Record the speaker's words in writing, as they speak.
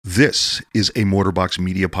This is a Motorbox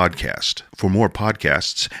Media podcast. For more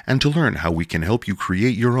podcasts and to learn how we can help you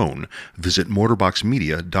create your own, visit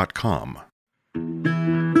motorboxmedia.com.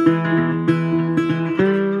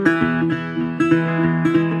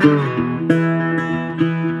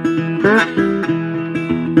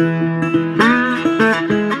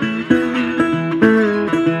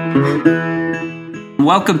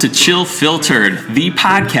 Welcome to Chill Filtered, the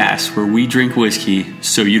podcast where we drink whiskey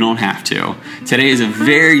so you don't have to. Today is a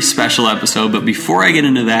very special episode, but before I get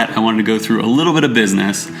into that, I wanted to go through a little bit of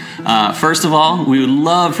business. First of all, we would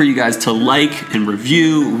love for you guys to like and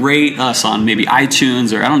review, rate us on maybe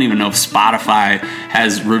iTunes, or I don't even know if Spotify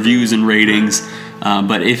has reviews and ratings.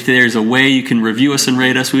 But if there's a way you can review us and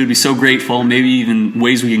rate us, we would be so grateful. Maybe even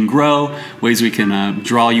ways we can grow, ways we can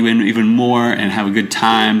draw you in even more and have a good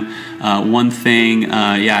time. One thing,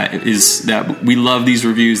 is that we love these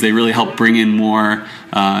reviews. They really help bring in more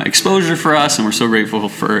exposure for us, and we're so grateful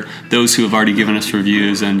for those who have already given us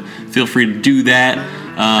reviews. And feel free to do that.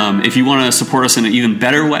 If you want to support us in an even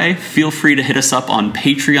better way, feel free to hit us up on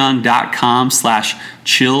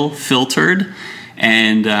patreon.com/chillfiltered.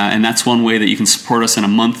 And that's one way that you can support us in a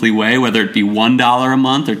monthly way, whether it be $1 a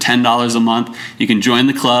month or $10 a month. You can join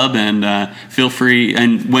the club and feel free.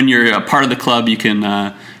 And when you're a part of the club, you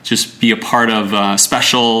can just be a part of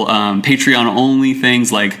special Patreon-only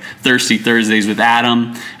things like Thirsty Thursdays with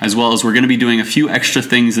Adam, as well as we're going to be doing a few extra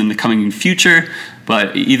things in the coming future.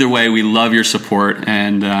 But either way, we love your support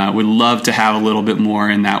and would love to have a little bit more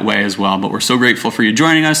in that way as well. But we're so grateful for you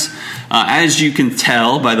joining us. As you can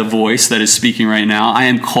tell by the voice that is speaking right now, I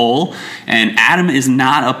am Cole, and Adam is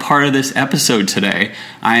not a part of this episode today.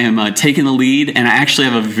 I am taking the lead, and I actually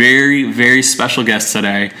have a very, very special guest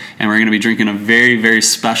today, and we're going to be drinking a very, very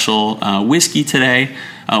special whiskey today.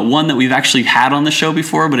 One that we've actually had on the show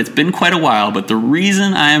before, but it's been quite a while. But the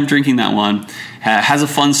reason I am drinking that one has a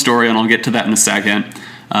fun story, and I'll get to that in a second.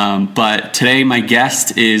 But today my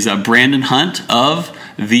guest is Brandon Hunt of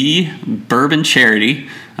the Bourbon Charity.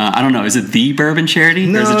 I don't know, is it the Bourbon Charity?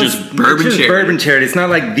 No, or is it just Bourbon Charity? Bourbon Charity. It's not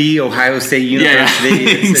like the Ohio State University.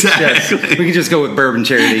 Yeah, exactly. We can just go with Bourbon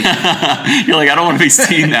Charity. You're like, I don't want to be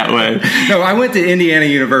seen that way. No, I went to Indiana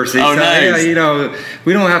University. Oh, so, nice.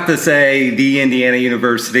 We don't have to say the Indiana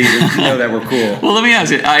University to know that we're cool. Well, let me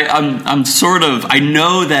ask you. I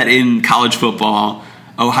know that in college football,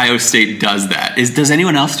 Ohio State does that. Does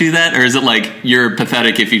anyone else do that? Or is it like you're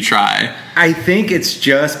pathetic if you try? I think it's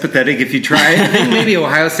just pathetic if you try. I think maybe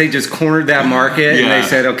Ohio State just cornered that market and they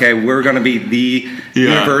said, okay, we're going to be the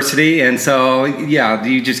university. And so,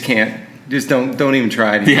 you just can't. Just don't even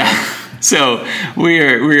try it. Yeah. So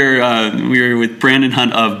we're with Brandon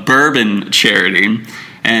Hunt of Bourbon Charity.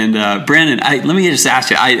 And Brandon, let me just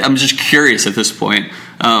ask you, I'm just curious at this point.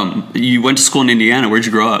 You went to school in Indiana. Where'd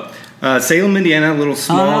you grow up? Salem, Indiana, a little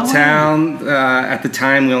small town. At the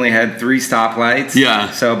time, we only had 3 stoplights. Yeah.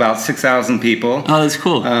 So about 6,000 people. Oh, that's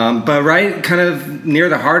cool. But right kind of near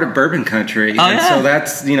the heart of bourbon country. Oh, yeah. So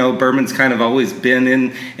that's, bourbon's kind of always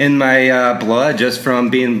been in my blood just from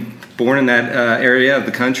being born in that area of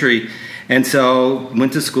the country. And so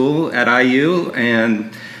went to school at IU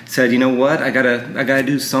and said, you know what, I gotta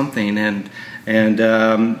do something. And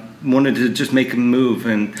wanted to just make a move,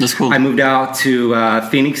 and that's cool. I moved out to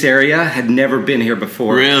Phoenix area. Had never been here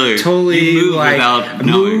before. Really? Totally. You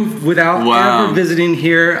moved without ever visiting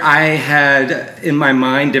here. I had in my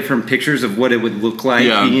mind different pictures of what it would look like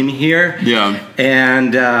being here. Yeah.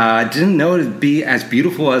 And I didn't know it would be as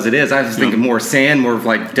beautiful as it is. I was thinking more sand, more of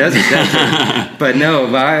like desert. But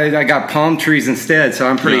no, I got palm trees instead, so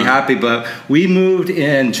I'm pretty happy. But we moved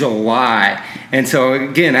in July. And so,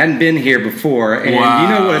 again, I hadn't been here before. And you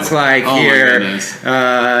know what it's like here. My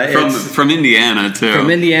goodness. From Indiana, too. From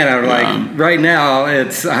Indiana. Like, right now,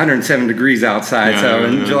 it's 107 degrees outside. So,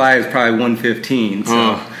 in July, it's probably 115.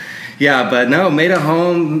 So, but no, made a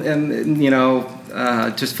home and,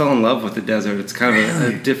 just fell in love with the desert. It's kind of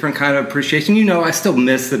a different kind of appreciation. I still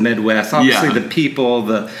miss the Midwest. Obviously, the people,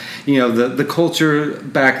 the culture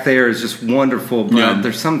back there is just wonderful. But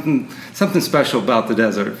there's something special about the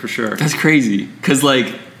desert for sure. That's crazy. Because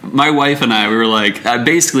my wife and I, we were like,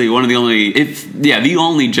 basically the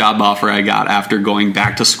only job offer I got after going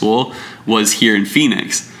back to school was here in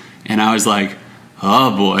Phoenix. And I was like,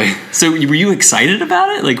 Oh boy! So were you excited about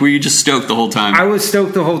it? Like, were you just stoked the whole time? I was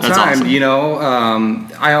stoked the whole That's time. awesome. You know,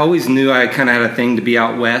 I always knew I kind of had a thing to be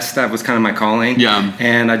out west. That was kind of my calling. Yeah.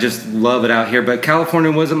 And I just love it out here. But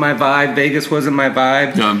California wasn't my vibe. Vegas wasn't my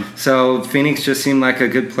vibe. Yeah. So Phoenix just seemed like a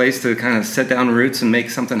good place to kind of set down roots and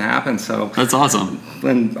make something happen. So that's awesome.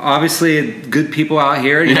 And obviously, good people out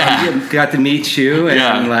here. You know, got to meet you,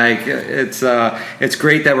 and like it's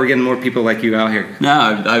great that we're getting more people like you out here.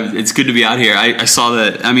 No, it's good to be out here. I saw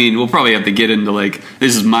that. I mean, we'll probably have to get into like,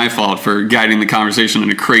 this is my fault for guiding the conversation in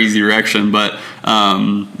a crazy direction, but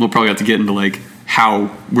we'll probably have to get into like how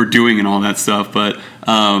we're doing and all that stuff. But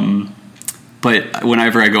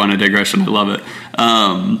whenever I go on a digression, I love it.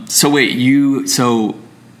 So wait,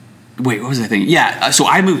 what was I thinking? Yeah, so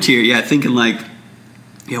I moved here, thinking like,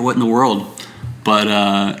 what in the world? But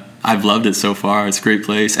I've loved it so far. It's a great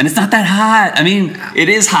place. And it's not that hot. I mean, it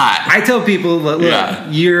is hot. I tell people, look,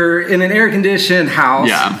 you're in an air-conditioned house.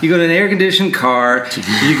 Yeah. You go to an air-conditioned car.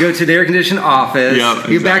 You go to the air-conditioned office.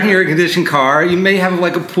 You're back in your air-conditioned car. You may have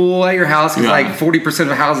like a pool at your house because like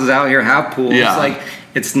 40% of houses out here have pools. Yeah. Like,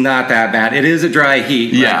 it's not that bad. It is a dry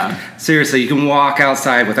heat. Like, seriously, you can walk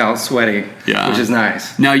outside without sweating, which is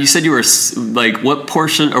nice. Now, you said you were, like, what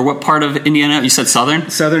portion or what part of Indiana? You said southern?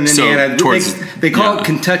 Southern Indiana. They call it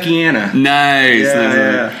Kentuckiana. Nice.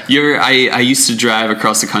 I used to drive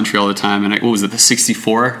across the country all the time, and what was it, the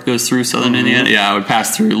 64 goes through southern Indiana? Yeah, I would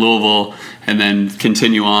pass through Louisville and then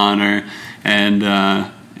continue on, and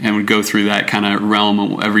would go through that kind of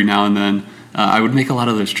realm every now and then. I would make a lot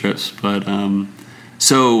of those trips, but...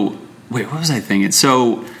 So, wait, what was I thinking?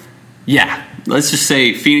 So, let's just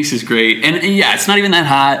say Phoenix is great. And it's not even that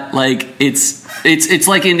hot. Like, it's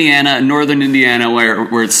like Indiana, northern Indiana,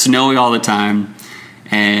 where it's snowy all the time.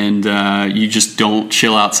 And you just don't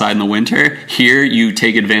chill outside in the winter. Here, you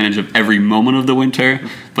take advantage of every moment of the winter,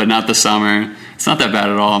 but not the summer. It's not that bad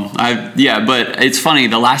at all. But it's funny.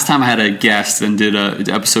 The last time I had a guest and did an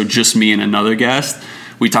episode just me and another guest,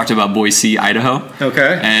 we talked about Boise, Idaho.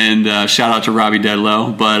 Okay. And shout out to Robbie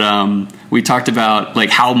Dedlow. But we talked about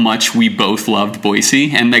like how much we both loved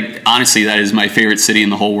Boise. And like honestly, that is my favorite city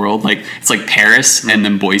in the whole world. Like it's like Paris and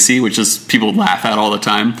then Boise, which is people laugh at all the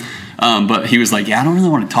time. But he was like, I don't really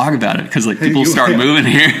want to talk about it because like people start moving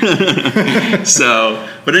here. So,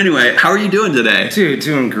 but anyway, how are you doing today? Dude,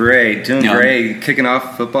 doing great. Great. Kicking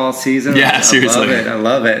off football season. Yeah, seriously. I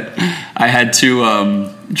love it. I had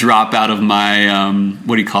to drop out of my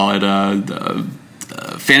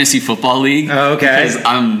fantasy football league. Oh, okay. Because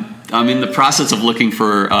I'm in the process of looking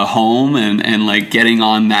for a home and like getting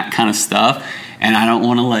on that kind of stuff, and I don't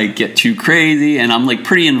want to like get too crazy, and I'm like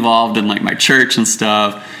pretty involved in like my church and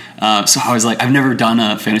stuff. So I was like, I've never done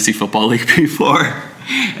a fantasy football league before,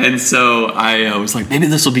 and so I was like, maybe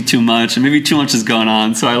this will be too much, and maybe too much is going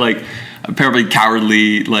on. So I apparently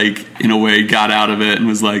cowardly, like in a way, got out of it and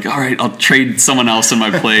was like, all right, I'll trade someone else in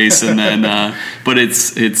my place. And then, but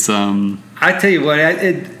it's. I tell you what,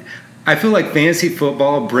 I feel like fantasy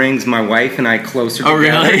football brings my wife and I closer together. Oh,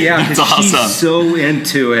 really? Yeah, that's awesome. She's so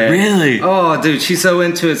into it. Really? Oh, dude, she's so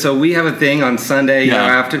into it. So we have a thing on Sunday. You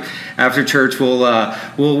know, after church,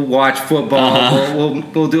 we'll watch football.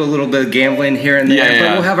 We'll do a little bit of gambling here and there.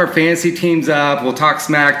 But we'll have our fantasy teams up. We'll talk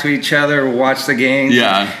smack to each other. We'll watch the games.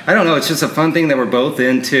 Yeah. I don't know. It's just a fun thing that we're both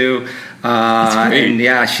into.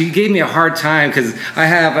 And she gave me a hard time because I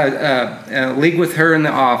have a league with her in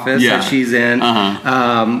the office that she's in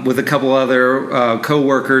with a couple other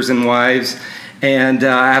co-workers and wives, and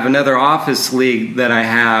I have another office league that I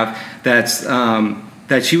have that's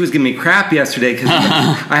that she was giving me crap yesterday because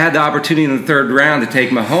I had the opportunity in the third round to take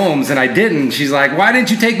Mahomes and I didn't. She's like, "Why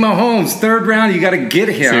didn't you take Mahomes? Third round, you got to get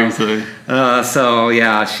him." Seriously. So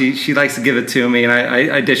yeah, she likes to give it to me, and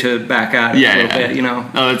I dish it back out a little bit, you know.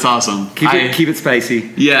 Oh, that's awesome. Keep it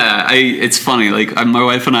spicy. Yeah, it's funny. Like my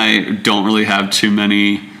wife and I don't really have too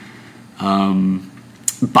many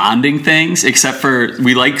bonding things, except for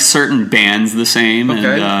we like certain bands the same,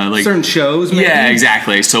 and like certain shows. Maybe? Yeah,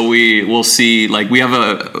 exactly. So we'll see. Like we have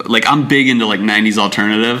I'm big into like 90s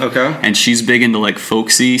alternative, and she's big into like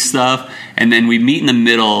folksy stuff. And then we meet in the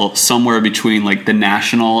middle somewhere between like the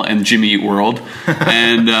National and Jimmy Eat World,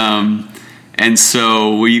 and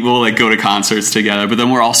so we will like go to concerts together. But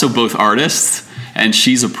then we're also both artists, and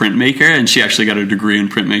she's a printmaker, and she actually got a degree in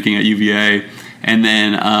printmaking at UVA. And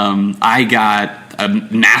then I got a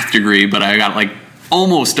math degree, but I got like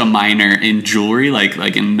almost a minor in jewelry,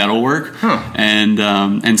 like in metalwork,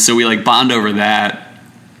 and so we like bond over that.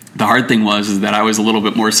 The hard thing was that I was a little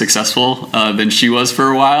bit more successful than she was for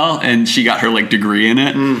a while, and she got her like degree in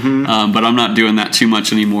it. But I'm not doing that too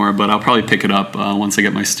much anymore. But I'll probably pick it up once I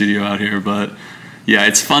get my studio out here. But yeah,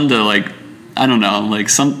 it's fun to like I don't know, like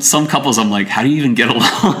some couples I'm like, how do you even get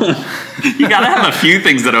along? You gotta have a few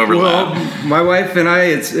things that overlap. Well, my wife and I,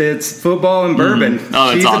 it's football and bourbon.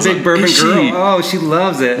 Oh, she's awesome. a big bourbon girl. Oh, she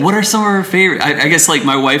loves it. What are some of her favorite? I guess like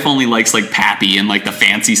my wife only likes like Pappy and like the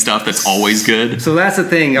fancy stuff that's always good. So that's the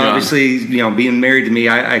thing. Yeah. Obviously, being married to me,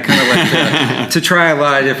 I kind of like to try a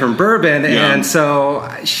lot of different bourbon. Yeah. And so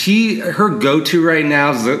her go-to right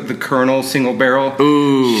now is the Colonel single barrel.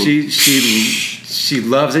 Ooh. She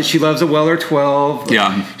loves it. She loves a Weller 12.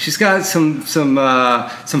 Yeah. She's got some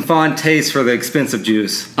fond taste for the expensive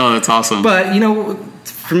juice. Oh, that's awesome. But,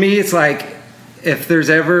 for me, it's like, if there's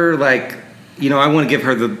ever, like, I want to give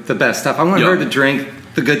her the best stuff. I want her to drink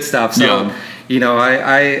the good stuff. So,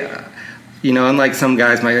 I unlike some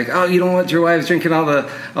guys might be like, oh, you don't want your wife drinking all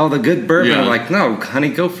the good bourbon. I'm like, no, honey,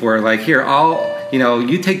 go for it. Like, here,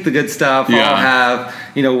 you take the good stuff. I'll have,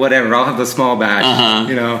 whatever. I'll have the small batch.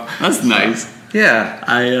 That's nice. Yeah.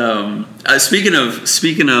 I speaking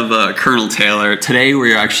of Colonel Taylor, today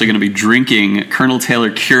we're actually going to be drinking Colonel Taylor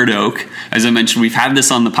Cured Oak. As I mentioned, we've had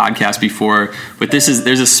this on the podcast before, but there's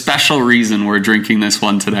a special reason we're drinking this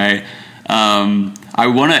one today. I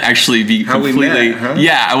want to actually be I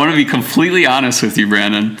want to be completely honest with you,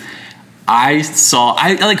 Brandon. I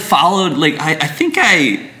followed, I think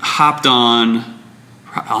I hopped on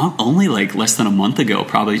only like less than a month ago,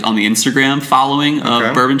 probably, on the Instagram following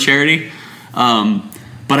of Bourbon Charity.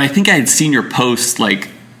 But I think I had seen your post, like,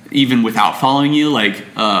 even without following you, like,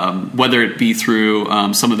 whether it be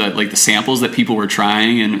through some of the, like, the samples that people were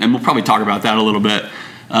trying, and we'll probably talk about that a little bit.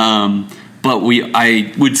 But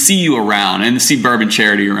I would see you around and see Bourbon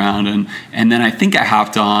Charity around, and then I think I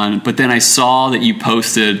hopped on, but then I saw that you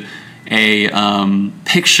posted a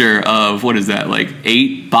picture of, what is that, like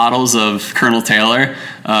 8 bottles of Colonel Taylor.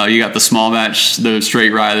 You got the small batch, the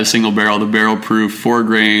straight rye, the single barrel, the barrel proof, 4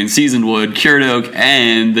 grain, seasoned wood, cured oak,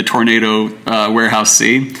 and the Tornado Warehouse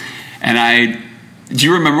C. And do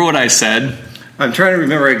you remember what I said? I'm trying to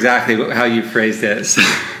remember exactly how you phrased it.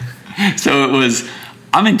 So it was,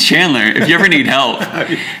 I'm in Chandler if you ever need help.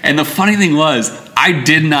 And the funny thing was, I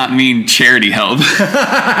did not mean charity help.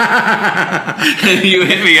 And you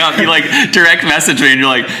hit me up, you like direct message me, and you're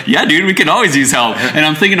like, yeah, dude, we can always use help. And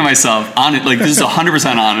I'm thinking to myself, this is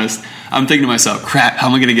 100% honest. I'm thinking to myself, crap, how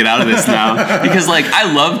am I going to get out of this now? Because like,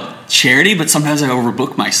 I love charity, but sometimes I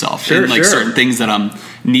overbook myself in certain things that I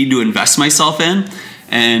need to invest myself in.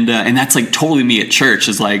 And that's like totally me at church,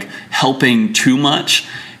 is like helping too much.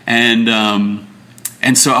 And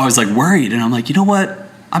so I was like worried, and I'm like, you know what?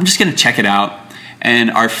 I'm just going to check it out.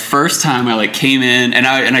 And our first time I like came in, and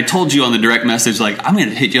I told you on the direct message, like, I'm going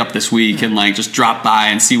to hit you up this week and like just drop by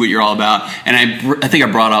and see what you're all about. And I think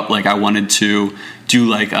I brought up like I wanted to do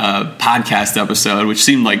like a podcast episode, which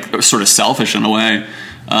seemed like sort of selfish in a way.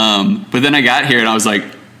 But then I got here and I was like,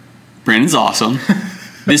 Brandon's awesome.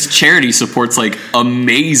 This charity supports like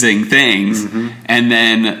amazing things. Mm-hmm. And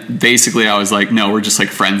then basically I was like, no, we're just like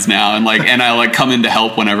friends now. And I like come in to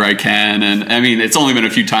help whenever I can. And I mean, it's only been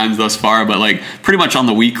a few times thus far, but like pretty much on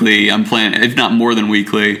the weekly, I'm planning, if not more than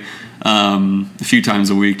weekly, a few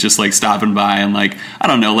times a week, just like stopping by and like, I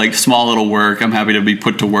don't know, like small little work. I'm happy to be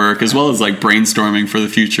put to work, as well as like brainstorming for the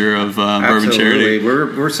future of Bourbon Charity.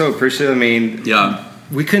 We're so appreciative. I mean, yeah.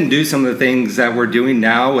 We couldn't do some of the things that we're doing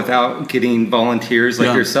now without getting volunteers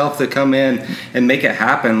like yourself to come in and make it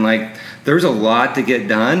happen. Like, there's a lot to get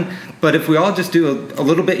done, but if we all just do a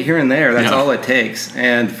little bit here and there, that's all it takes.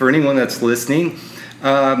 And for anyone that's listening,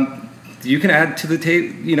 you can add to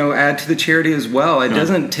the charity as well. It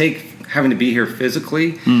doesn't take having to be here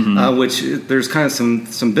physically, which there's kind of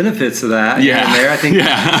some benefits to that. Yeah. There. I think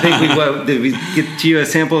did we get to you a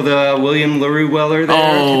sample of the William LaRue Weller there,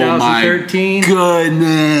 2013? My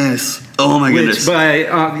goodness. Oh my goodness. Which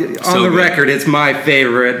on the record, it's my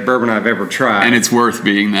favorite bourbon I've ever tried. And it's worth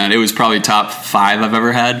being that. It was probably top 5 I've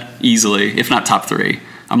ever had, easily, if not top 3.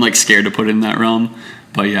 I'm like scared to put it in that realm.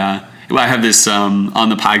 But yeah, I have this on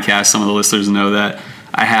the podcast. Some of the listeners know that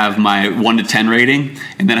I have my 1 to 10 rating,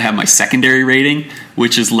 and then I have my secondary rating,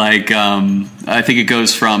 which is like, I think it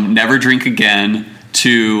goes from never drink again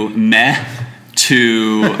to meh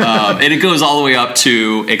to, and it goes all the way up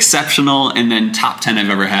to exceptional and then top 10 I've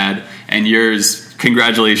ever had. And yours,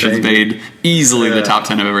 congratulations, made easily the top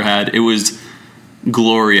 10 I've ever had. It was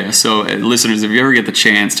glorious. So listeners, if you ever get the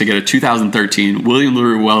chance to get a 2013 William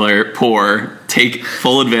LaRue Weller pour, take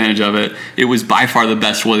full advantage of it. It was by far the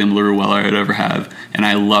best William LaRue Weller I'd ever have, and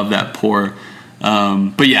I love that pour.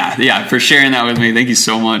 But yeah, for sharing that with me, thank you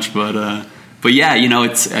so much. But yeah,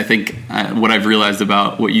 it's, I think what I've realized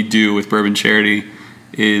about what you do with Bourbon Charity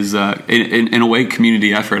is in a way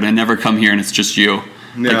community effort. I never come here and it's just you.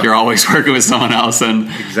 Like you're always working with someone else, and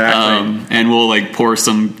and we'll like pour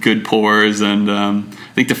some good pours. And I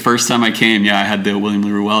think the first time I came, I had the William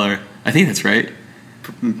LaRue Weller. I think that's right.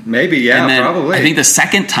 Maybe, yeah, and then probably. I think the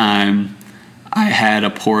second time I had a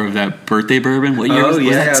pour of that birthday bourbon. What year was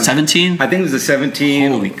that? 17? I think it was a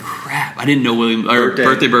 17. Holy crap! I didn't know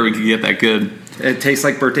birthday bourbon could get that good. It tastes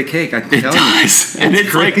like birthday cake. I can tell does. you. And it's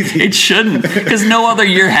crazy. Like, it shouldn't, because no other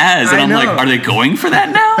year has. And I'm like, are they going for that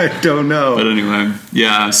now? I don't know. But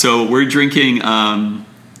anyway, so we're drinking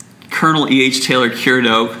Colonel E.H. Taylor Cured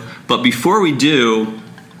Oak. But before we do,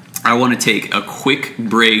 I want to take a quick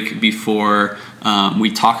break before we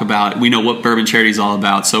talk about, we know what Bourbon Charity is all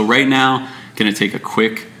about. So right now, going to take a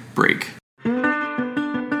quick break.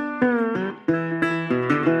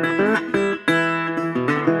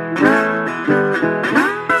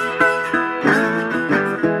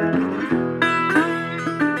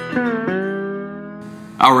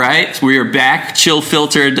 All right, we are back. Chill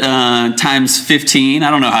Filtered times 15.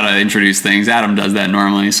 I don't know how to introduce things. Adam does that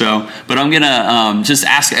normally. But I'm gonna just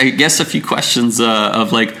ask, I guess, a few questions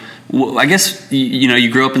of like, I guess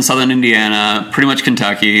you grew up in Southern Indiana, pretty much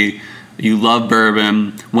Kentucky. You love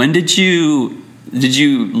bourbon. When did you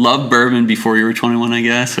love bourbon before you were 21? I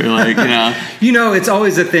guess, or like it's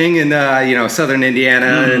always a thing in Southern Indiana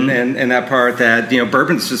and that part that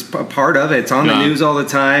bourbon's just a part of it. It's on the news all the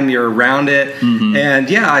time. You're around it, and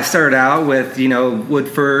I started out with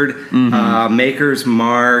Woodford, Maker's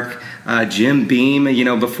Mark, Jim Beam.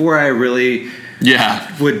 Before I really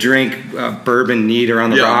would drink bourbon neat or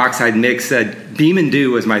on the rocks, I'd mix Beam and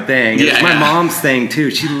Dew was my thing. It was my mom's thing too.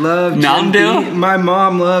 She loved Mountain Dew. My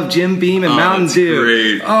mom loved Jim Beam and Mountain Dew.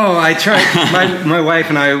 Great. Oh, I tried. my wife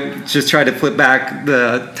and I just tried to flip back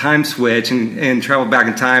the time switch and travel back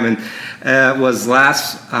in time. And it was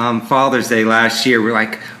last Father's Day last year. We're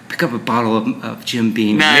like, pick up a bottle of Jim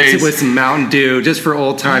Beam, mix it with some Mountain Dew, just for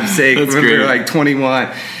old time's sake. That's when great. we were like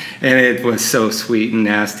 21. And it was so sweet and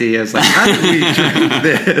nasty. I was like, how did we drink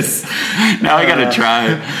this? Now I got to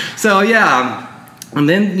try. So, and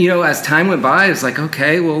then, as time went by, I was like,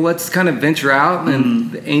 okay, well, let's kind of venture out.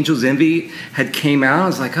 And the Angel's Envy had came out. I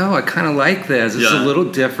was like, oh, I kind of like this. It's a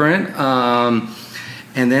little different.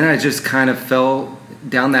 And then I just kind of fell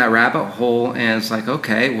down that rabbit hole. And it's like,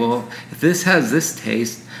 okay, well, if this has this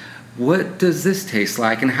taste, what does this taste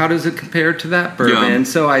like, and how does it compare to that bourbon? And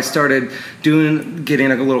so I started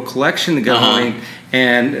getting a little collection going,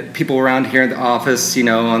 and people around here in the office,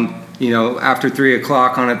 after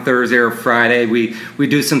 3:00 on a Thursday or Friday, we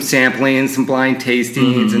do some sampling, some blind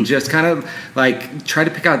tastings, and just kind of like try to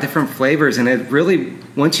pick out different flavors. And it really,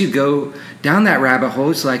 once you go down that rabbit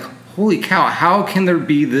hole, it's like, holy cow, how can there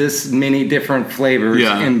be this many different flavors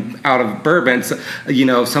out of bourbon? So,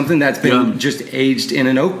 something that's been just aged in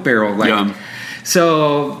an oak barrel.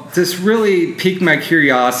 So this really piqued my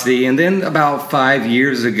curiosity. And then about 5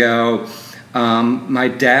 years ago, my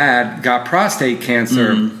dad got prostate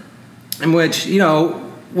cancer, in which,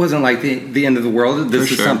 wasn't like the end of the world.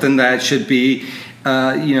 This is something that should be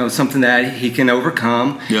something that he can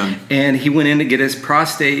overcome. And he went in to get his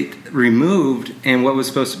prostate removed, and what was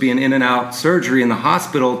supposed to be an in and out surgery in the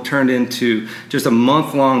hospital turned into just a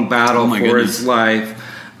month-long battle for his life.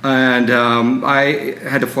 And I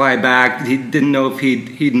had to fly back. He didn't know if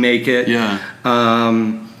he'd make it.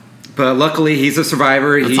 But luckily he's a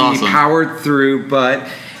survivor. He powered through, but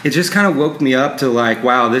it just kind of woke me up to like,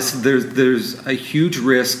 wow, there's a huge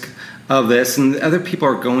risk of this, and other people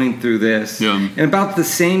are going through this. And about the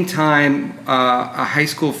same time, a high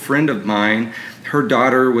school friend of mine, her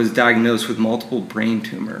daughter was diagnosed with multiple brain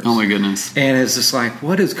tumors. Oh my goodness. And it's just like,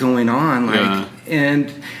 what is going on?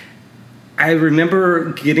 And I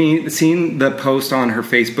remember seeing the post on her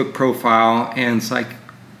Facebook profile, and it's like,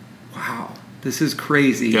 wow, this is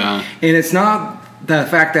crazy. And it's not the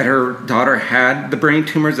fact that her daughter had the brain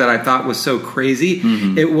tumors that I thought was so crazy.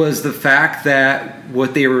 It was the fact that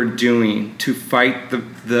what they were doing to fight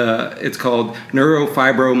it's called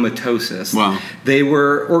neurofibromatosis. Wow. They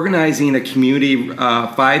were organizing a community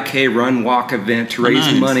 5K run walk event to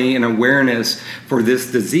raise money and awareness for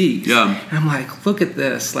this disease. And I'm like, look at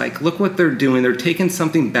this. Like, look what they're doing. They're taking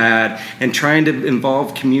something bad and trying to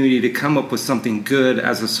involve community to come up with something good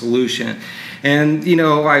as a solution. And,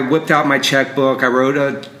 I whipped out my checkbook. I wrote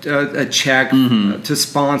a check to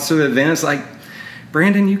sponsor the event. It's like,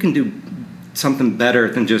 Brandon, you can do something better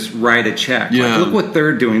than just write a check. Like, look what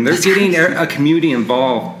they're doing. They're getting a community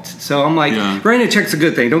involved. So I'm like, writing a check's a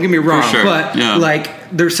good thing. Don't get me wrong. But,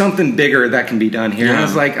 there's something bigger that can be done here. And I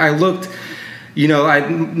was like, I looked,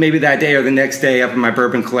 maybe that day or the next day up in my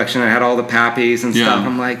bourbon collection, I had all the Pappies and stuff.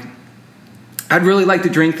 I'm like, I'd really like to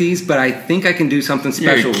drink these, but I think I can do something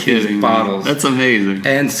special with these bottles. That's amazing.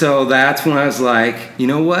 And so that's when I was like, you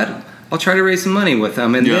know what? I'll try to raise some money with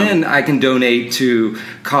them, and then I can donate to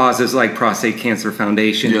causes like Prostate Cancer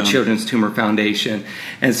Foundation and Children's Tumor Foundation.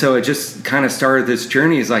 And so it just kind of started this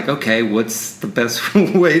journey. It's like, okay, what's the best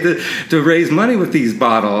way to raise money with these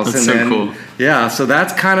bottles? That's and so cool. Yeah, so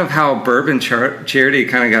that's kind of how Bourbon Charity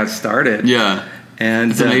kind of got started. Yeah,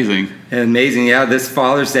 and it's amazing. Amazing, yeah. This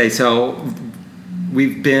Father's Day, so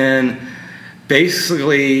we've been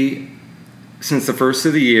basically since the first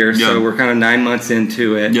of the year, so we're kind of 9 months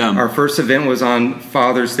into it. Yeah. Our first event was on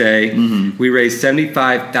Father's Day. Mm-hmm. We raised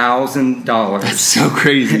 $75,000. That's so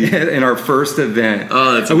crazy. In our first event.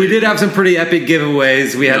 Oh, that's amazing. We did have some pretty epic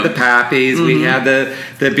giveaways. We had the Pappies, we had the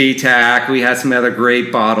BTAC, we had some other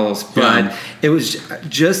great bottles, but it was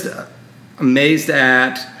just amazed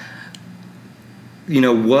at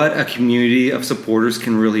what a community of supporters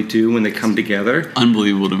can really do when they come together.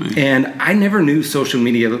 Unbelievable to me. And I never knew social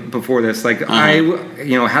media before this. Like I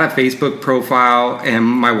had a Facebook profile, and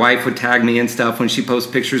my wife would tag me and stuff when she posts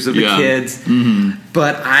pictures of the kids. Mm-hmm.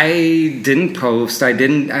 But I didn't post. I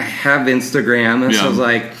have Instagram, and so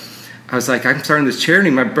I was like, I'm starting this charity.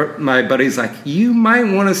 My buddy's like, you might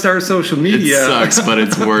want to start social media. It sucks, but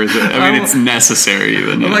it's worth it. I mean, it's necessary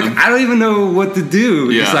even. I'm like, I don't even know what to do.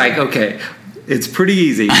 Yeah. He's like, okay, it's pretty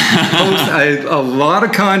easy. Post a lot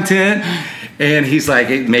of content, and he's like,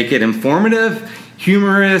 make it informative,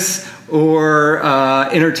 humorous, or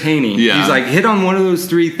entertaining. Yeah. He's like, hit on one of those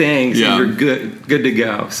three things, and you're good to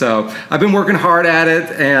go. So I've been working hard at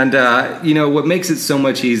it, and what makes it so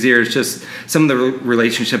much easier is just some of the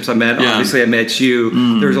relationships I met. Yeah. Obviously, I met you.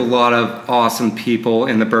 Mm. There's a lot of awesome people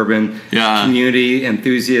in the bourbon community,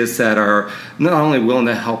 enthusiasts that are not only willing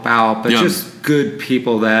to help out, but just good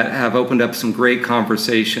people that have opened up some great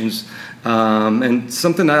conversations, and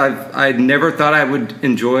something that I never thought I would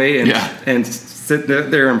enjoy and sit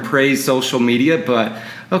there and praise social media, but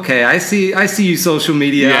okay, I see you, social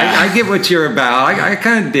media. Yeah. I get what you're about. I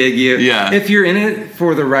kind of dig you. Yeah. If you're in it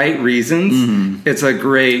for the right reasons, it's a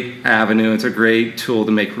great avenue. It's a great tool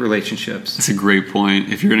to make relationships. That's a great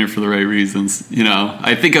point. If you're in it for the right reasons,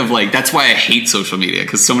 I think of that's why I hate social media,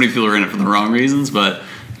 because so many people are in it for the wrong reasons, but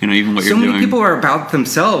even what you're doing. So many people are about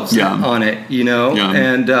themselves on it,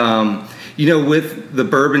 and with the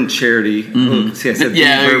Bourbon Charity. See, I said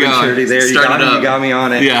Bourbon Charity there. You got me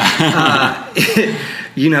on it. Yeah.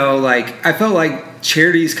 I felt like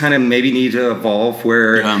charities kind of maybe need to evolve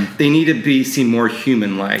where they need to be seen more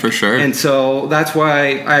human-like. For sure. And so that's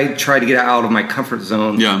why I try to get out of my comfort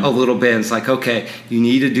zone a little bit. It's like, okay, you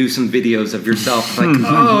need to do some videos of yourself. Like,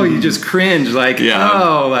 you just cringe. Like,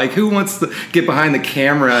 who wants to get behind the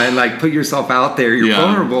camera and put yourself out there? You're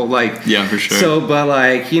vulnerable. For sure. So, but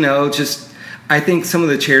I think some of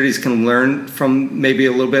the charities can learn from maybe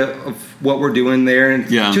a little bit of what we're doing there, and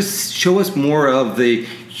just show us more of the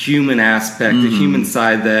human aspect, the human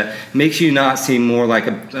side that makes you not seem more like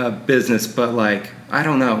a business, but I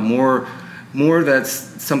don't know, more that's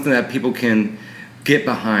something that people can get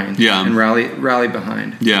behind and rally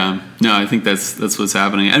behind. Yeah, no, I think that's what's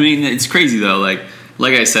happening. I mean, it's crazy though. Like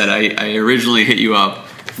I said, I originally hit you up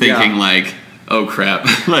thinking oh crap,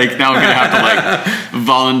 now I'm gonna have to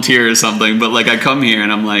volunteer or something. But I come here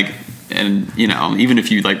and I'm like, and even if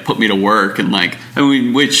you put me to work and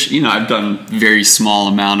which I've done very small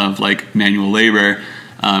amount of manual labor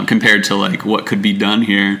compared to what could be done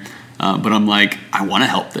here, but I'm I want to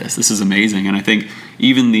help this. This is amazing. And I think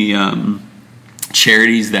even the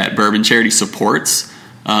charities that Bourbon Charity supports,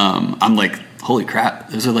 I'm holy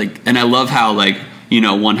crap, those are and I love how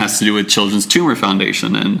one has to do with Children's Tumor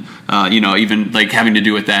Foundation, and even having to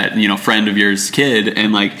do with that friend of yours kid,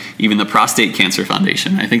 and even the Prostate Cancer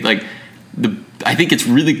Foundation. I think I think it's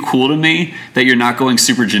really cool to me that you're not going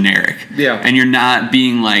super generic, and you're not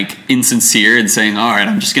being insincere and saying, all right,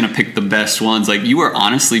 I'm just gonna pick the best ones. You are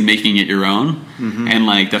honestly making it your own, and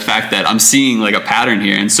the fact that I'm seeing a pattern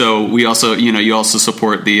here. And so we also you also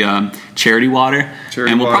support the Charity Water.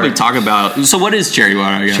 We'll probably talk about, so what is Charity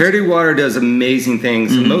Water, I guess? Charity Water does amazing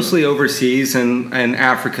things, mostly overseas and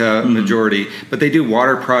Africa, majority, but they do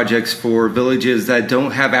water projects for villages that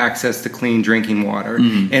don't have access to clean drinking water.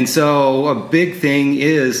 And so a big thing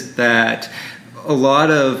is that a lot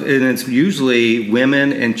of, and it's usually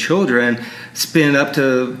women and children, spend up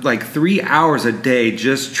to 3 hours a day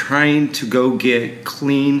just trying to go get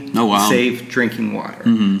clean, safe drinking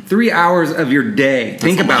water. 3 hours of your day.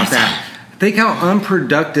 Think about that. think how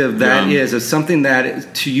unproductive that is of something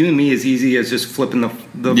that to you and me is easy as just flipping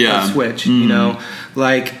the switch, you know,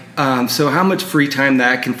 like, so how much free time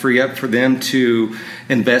that can free up for them to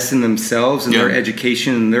invest in themselves and their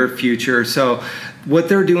education and their future. So what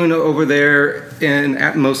they're doing over there in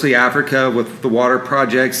mostly Africa with the water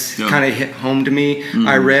projects kind of hit home to me.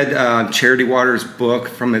 I read Charity Water's book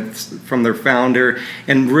from their founder,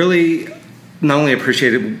 and really not only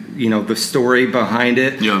appreciated, you know, the story behind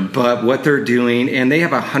it, but what they're doing. And they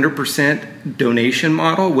have 100% donation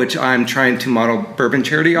model, which I'm trying to model Bourbon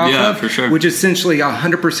Charity off of, for sure. which essentially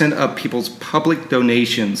 100% of people's public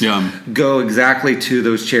donations go exactly to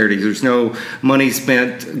those charities. There's no money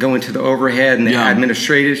spent going to the overhead and the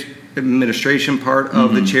administration part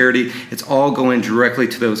of the charity. It's all going directly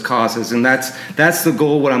to those causes, and that's the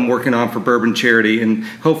goal, what I'm working on for Bourbon Charity. And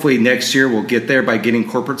hopefully next year we'll get there by getting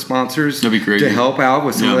corporate sponsors to help out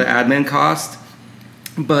with some of the admin costs.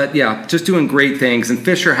 But just doing great things. And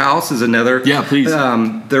Fisher House is another. Please.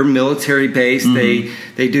 They're military based.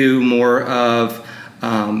 They do more of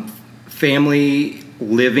family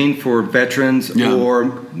living for veterans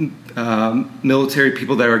or military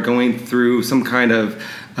people that are going through some kind of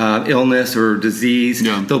illness or disease.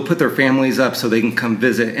 They'll put their families up so they can come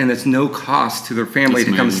visit, and it's no cost to their family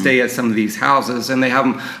to come stay at some of these houses. And they have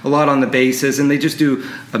them a lot on the bases, and they just do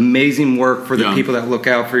amazing work for the people that look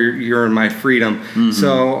out for your and my freedom.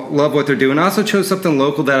 So love what they're doing. I also chose something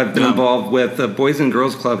local that I've been involved with, the Boys and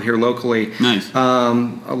Girls Club here locally. Nice.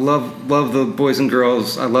 I love the Boys and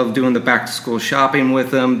Girls. I love doing the back to school shopping with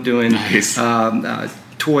them, doing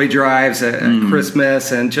toy drives at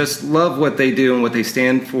Christmas, and just love what they do and what they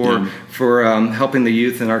stand for helping the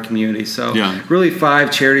youth in our community. So really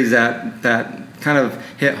 5 charities that kind of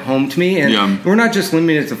hit home to me. And we're not just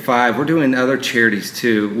limited to 5. We're doing other charities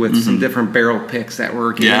too with some different barrel picks that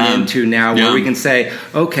we're getting into now, where we can say,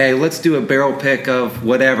 okay, let's do a barrel pick of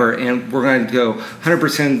whatever, and we're going to go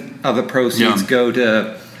 100% of the proceeds go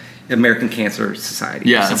to American Cancer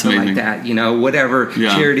Society or something like that. You know, whatever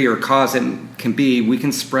charity or cause it can be, we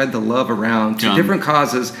can spread the love around to different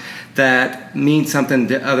causes that mean something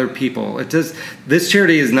to other people. It does. This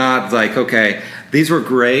charity is not like, okay, these were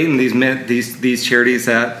great, and these charities,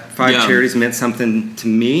 that 5 charities meant something to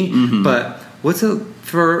me, but what's it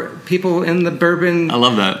for people in the Bourbon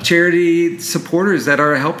charity supporters that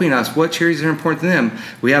are helping us? What charities are important to them?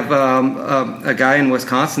 We have a guy in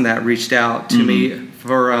Wisconsin that reached out to me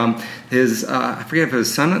for his, I forget if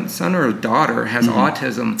his son or daughter has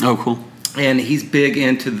autism. Oh, cool. And he's big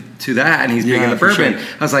into that, and he's big into bourbon. Sure.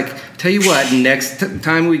 I was like, tell you what, next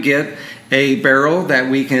time we get a barrel that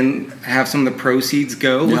we can have some of the proceeds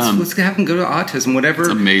go, let's have them go to autism, whatever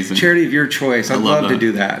charity of your choice. I'd love to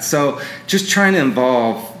do that. So just trying to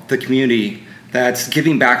involve the community that's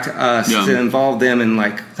giving back to us, to involve them in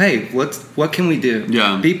like, hey, what can we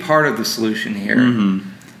do? Be part of the solution here.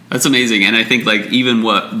 That's amazing. And I think like even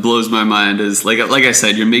what blows my mind is like I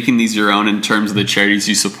said, you're making these your own in terms of the charities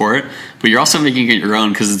you support, but you're also making it your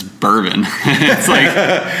own because it's bourbon. It's like,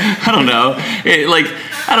 I don't know.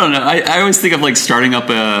 I always think of like starting up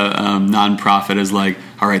a nonprofit as like,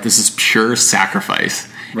 all right, this is pure sacrifice.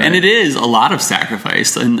 Right. And it is a lot of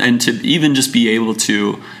sacrifice, and to even just be able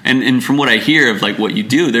to, and from what I hear of like what you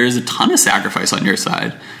do, there is a ton of sacrifice on your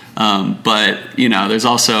side. But you know, it's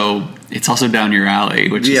also down your alley,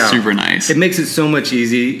 which is super nice. It makes it so much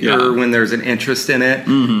easier when there's an interest in it,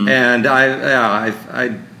 and I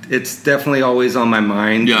it's definitely always on my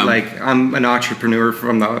mind. Like I'm an entrepreneur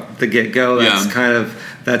from the get go.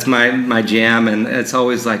 That's my jam, and it's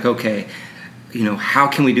always like, okay, you know, how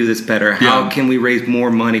can we do this better? How can we raise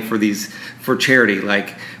more money for charity? Like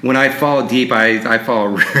when I fall deep, I fall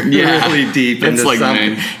really deep into like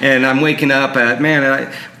something, and I'm waking up at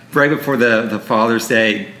right before the Father's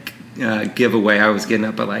Day giveaway, I was getting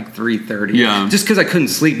up at like 3:30. Just because I couldn't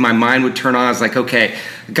sleep, my mind would turn on. I was like, okay,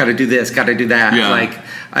 got to do this, got to do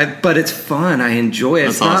that. But it's fun. I enjoy it.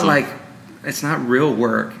 It's not like, it's not real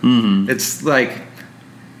work. It's like,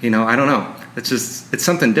 you know, I don't know. It's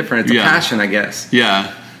something different. It's a passion, I guess.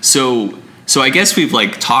 So I guess we've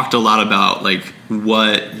like talked a lot about like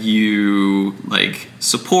what you like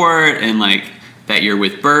support and like that you're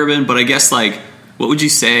with bourbon, but I guess like, what would you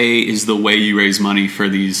say is the way you raise money for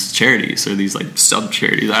these charities or these like sub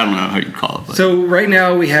charities? I don't know how you call it. But. So right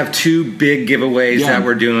now we have 2 big giveaways that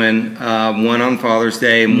we're doing. One on Father's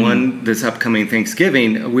Day and one this upcoming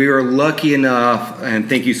Thanksgiving. We are lucky enough, and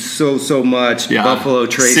thank you so much, Buffalo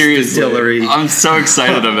Trace Distillery. I'm so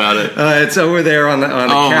excited about it. It's over there on the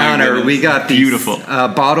counter. We got the beautiful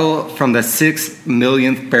bottle from the 6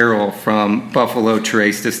 millionth barrel from Buffalo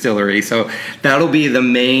Trace Distillery. So that'll be the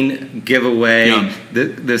main giveaway.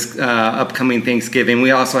 this upcoming Thanksgiving.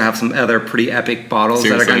 We also have some other pretty epic bottles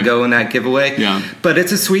that are going to go in that giveaway. Yeah. But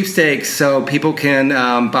it's a sweepstakes, so people can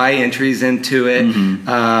buy entries into it.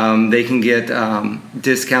 They can get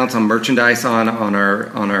discounts on merchandise on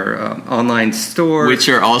our online store, which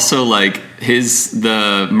are also like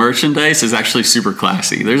the merchandise is actually super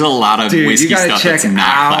classy. There's a lot of whiskey stuff that's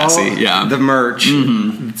not classy. Yeah, the merch,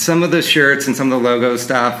 some of the shirts and some of the logo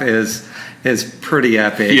stuff is pretty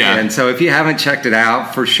epic. Yeah. And so if you haven't checked it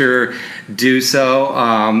out, for sure do so.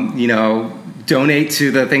 Donate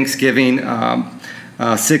to the Thanksgiving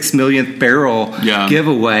 6 millionth barrel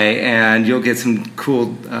giveaway, and you'll get some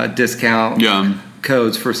cool discount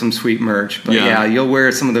codes for some sweet merch. But you'll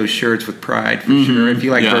wear some of those shirts with pride for sure if you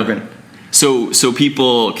like bourbon. So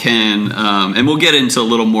people can, and we'll get into a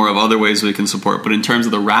little more of other ways we can support, but in terms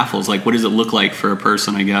of the raffles, like what does it look like for a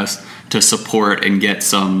person, I guess, to support and get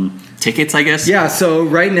some tickets, I guess? Yeah, so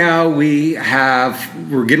right now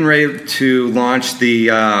we're getting ready to launch the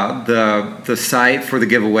site for the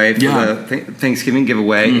giveaway, for the Thanksgiving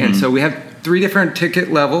giveaway, and so we have 3 different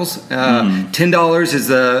ticket levels. $10 is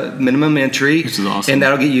the minimum entry, which is awesome, and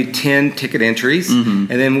that'll get you 10 ticket entries. And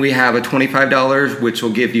then we have a $25, which will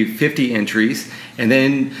give you 50 entries. And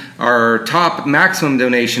then our top maximum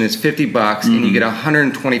donation is $50, and you get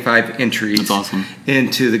 125 entries. That's awesome.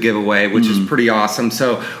 Into the giveaway, which is pretty awesome.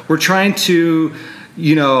 So we're trying to,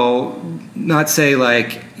 not say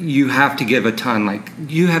like you have to give a ton. Like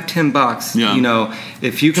you have $10. Yeah.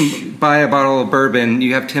 If you can buy a bottle of bourbon,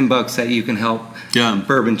 you have $10 that you can help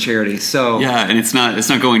bourbon charity. So and it's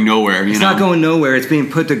not going nowhere. It's not going nowhere. It's being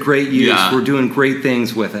put to great use. Yeah. We're doing great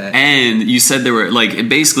things with it. And you said there were like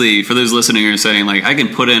basically for those listening who are saying like I can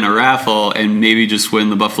put in a raffle and maybe just win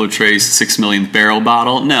the Buffalo Trace 6 millionth barrel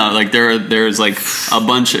bottle. No, like there's like a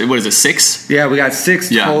bunch. What is it? 6? Yeah, we got 6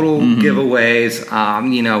 total giveaways.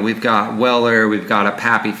 We've got Weller, we've got a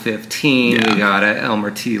Pappy 15, we got a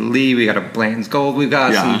Elmer T. Lee, we got a Blanton's Gold. We've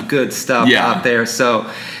got some good stuff out there. So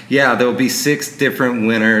there'll be 6 different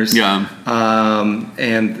winners.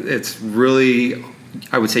 And it's really,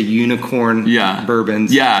 I would say, unicorn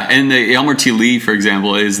bourbons. Yeah, and the Elmer T. Lee, for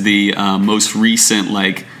example, is the most recent,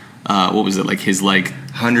 like, what was it, like his like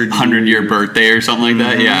 100-year birthday or something like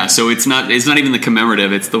that. Yeah, so it's not even the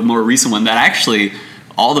commemorative; it's the more recent one that actually.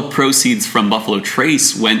 All the proceeds from Buffalo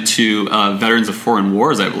Trace went to veterans of foreign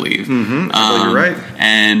wars, I believe. You're right.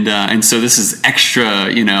 And so this is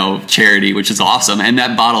extra, charity, which is awesome. And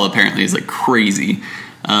that bottle apparently is like crazy.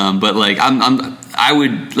 But like I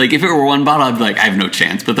would like if it were one bottle, I'd be like I have no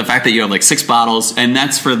chance. But the fact that you have like 6 bottles, and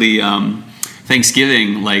that's for the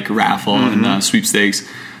Thanksgiving like raffle and sweepstakes.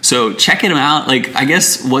 So check it out. Like I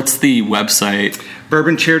guess what's the website?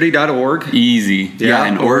 BourbonCharity.org. Easy. Yeah,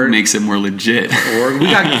 and org makes it more legit. Org.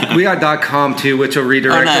 We got .com too, which will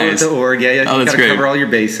redirect to org. Yeah, you got to cover all your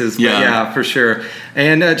bases. But yeah, for sure.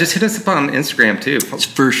 And just hit us up on Instagram too.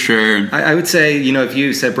 For sure. I would say, if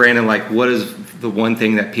you said, Brandon, like, what is the one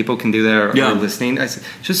thing that people can do that are listening? I said,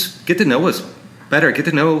 just get to know us better, get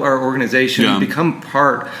to know our organization, become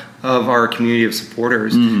part of our community of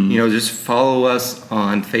supporters. Just follow us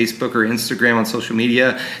on Facebook or Instagram, on social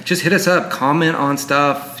media. Just hit us up, comment on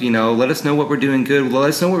stuff, let us know what we're doing good, let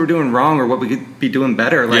us know what we're doing wrong or what we could be doing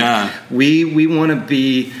better. Like we want to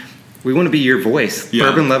be your voice,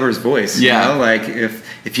 bourbon lover's voice. Like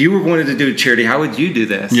if you wanted to do charity, how would you do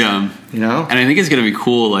this? And I think it's going to be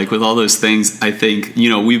cool. Like with all those things, I think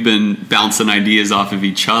we've been bouncing ideas off of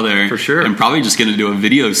each other for sure, and probably just going to do a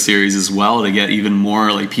video series as well to get even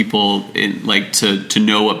more like people in, like to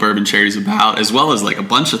know what Bourbon Charity is about, as well as like a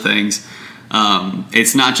bunch of things.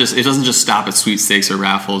 It doesn't just stop at sweepstakes or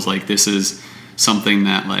raffles. Like this is something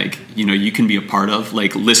that like you can be a part of.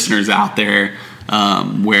 Like listeners out there,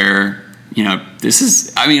 where. This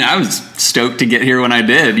is, I was stoked to get here when I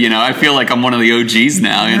did, I feel like I'm one of the OGs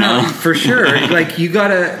now, For sure. Like you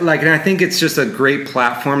gotta, and I think it's just a great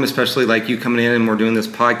platform, especially like you coming in and we're doing this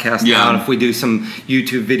podcast now. And if we do some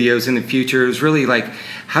YouTube videos in the future, it's really like,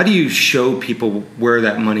 how do you show people where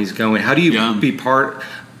that money's going? How do you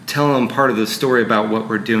tell them part of the story about what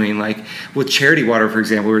we're doing? Like with Charity Water, for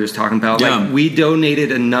example, we were just talking about, like we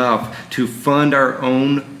donated enough to fund our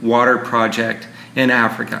own water project in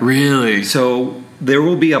Africa. Really? So there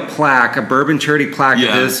will be a Bourbon Charity plaque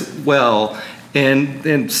of this well,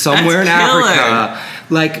 and somewhere in Africa.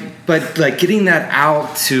 But getting that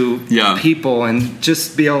out to people and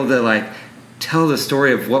just be able to like tell the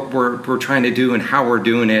story of what we're trying to do and how we're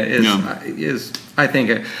doing it is I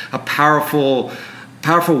think a powerful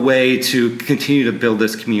way to continue to build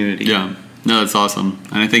this community. Yeah. No, that's awesome.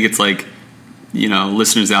 And I think it's like,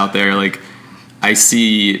 listeners out there, like, I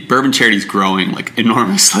see Bourbon Charity's growing like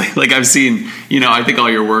enormously. Like I've seen, I think all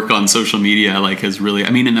your work on social media like has really,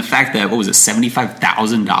 and the fact that, what was it,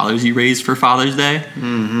 $75,000 you raised for Father's Day,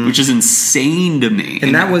 which is insane to me.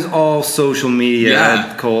 And that was all social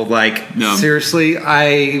media, Cole. Seriously,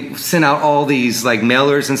 I sent out all these like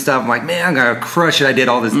mailers and stuff. I'm like, man, I'm gonna crush it. I did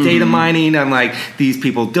all this data mining. I'm like, these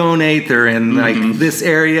people donate. They're in like this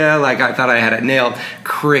area. Like I thought I had it nailed.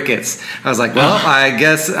 Crickets. I was like, well, I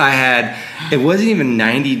guess it wasn't even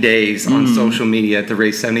 90 days on social media to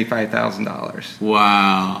raise $75,000.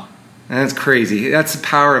 Wow. And that's crazy. That's the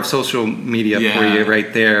power of social media for you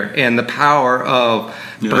right there. And the power of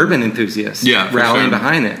bourbon enthusiasts rallying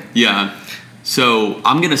behind it. Yeah. So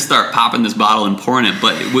I'm going to start popping this bottle and pouring it.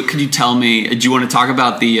 But what could you tell me? Do you want to talk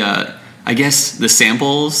about the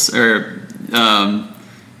samples or...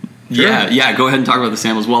 Sure. Yeah. Go ahead and talk about the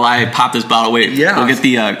samples. While I pop this bottle. Wait, we'll get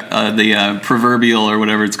the proverbial or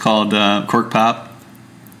whatever it's called cork pop.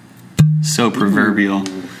 So proverbial.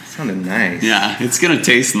 Sounded nice. Yeah, it's gonna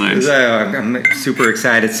taste nice. I'm super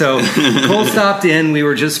excited. So Cole stopped in. We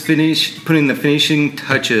were just putting the finishing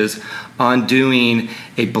touches on doing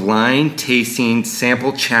a blind tasting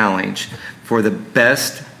sample challenge for the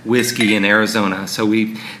best whiskey in Arizona. So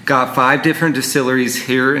we got 5 different distilleries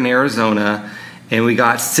here in Arizona. And we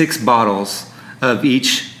got 6 bottles of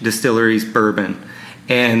each distillery's bourbon.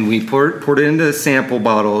 And we poured it into sample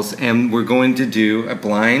bottles, and we're going to do a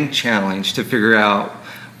blind challenge to figure out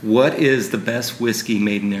what is the best whiskey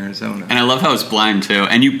made in Arizona. And I love how it's blind, too.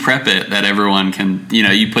 And you prep it that everyone can,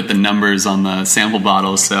 you put the numbers on the sample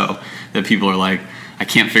bottles so that people are like, I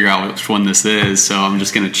can't figure out which one this is, so I'm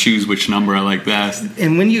just going to choose which number I like best.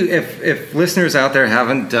 And when if listeners out there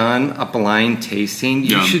haven't done a blind tasting,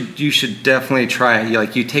 you should definitely try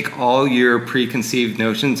it. You take all your preconceived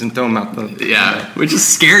notions and throw them out the which is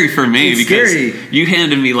scary for me because scary. You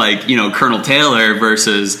handed me Colonel Taylor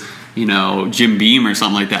versus Jim Beam or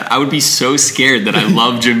something like that. I would be so scared that I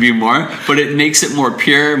love Jim Beam more, but it makes it more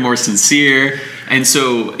pure, more sincere. And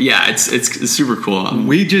so, it's super cool.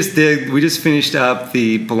 We just finished up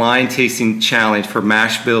the blind tasting challenge for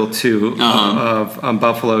Mash Bill 2 of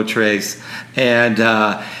Buffalo Trace. And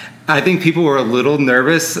I think people were a little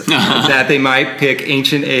nervous that they might pick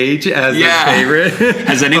Ancient Age as their favorite.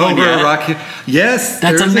 Has anyone yet? Rocky. Yes.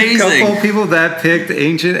 That's amazing. There's a couple of people that picked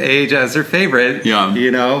Ancient Age as their favorite. Yeah.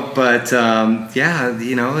 But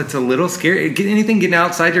it's a little scary. Anything getting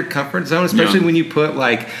outside your comfort zone, especially when you put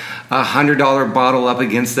like $100 bottle up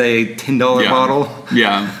against a $10 bottle.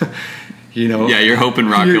 Yeah. You're hoping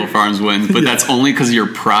Rock Hill Farms wins, but that's only because of your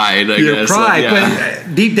pride, I guess. Your pride,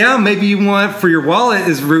 but deep down, maybe you want for your wallet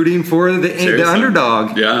is rooting for the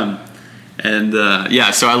underdog. Yeah, and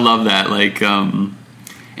so I love that.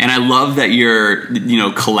 And I love that you're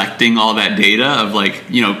collecting all that data of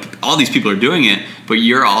all these people are doing it, but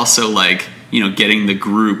you're also getting the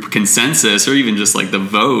group consensus or even just the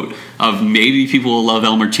vote of maybe people will love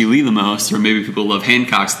Elmer T. Lee the most, or maybe people love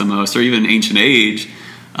Hancock's the most, or even Ancient Age.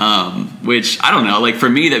 Which I don't know, for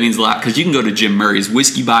me that means a lot because you can go to Jim Murray's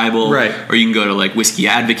Whiskey Bible, right, or you can go to Whiskey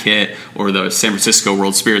Advocate or the San Francisco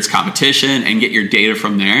World Spirits Competition and get your data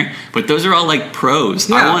from there. But those are all pros.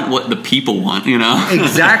 I want what the people want,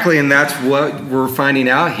 Exactly, and that's what we're finding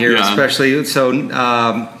out here, especially so.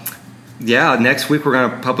 Next week we're going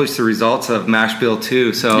to publish the results of Mash Bill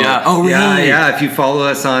 2. So oh really? If you follow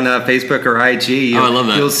us on Facebook or IG, I love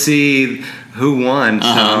that. You'll see who won.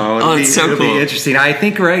 So it'll be interesting. I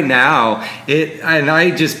think right now and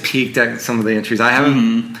I just peeked at some of the entries. I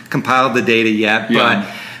haven't compiled the data yet, but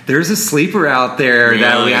there's a sleeper out there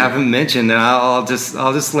that we haven't mentioned, and I'll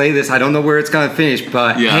just lay this. I don't know where it's going to finish,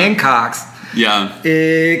 but Hancock's. Yeah,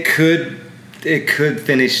 it could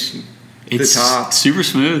finish the top. Super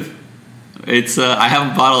smooth. It's I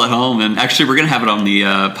have a bottle at home, and actually we're going to have it on the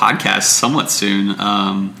podcast somewhat soon.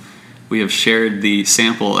 We have shared the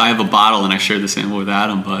sample. I have a bottle, and I shared the sample with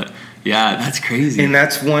Adam, but that's crazy. And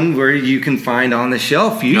that's one where you can find on the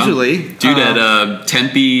shelf usually. Dude, at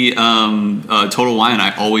Tempe Total Wine,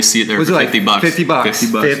 I always see it there for $50.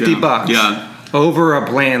 $50. Yeah. Over a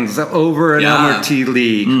Bland's, over an Elmer T.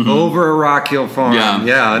 Lee, over a Rock Hill Farm.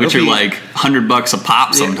 Yeah. Which are $100 a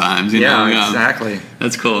pop sometimes. You know? Exactly.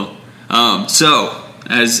 That's cool. So,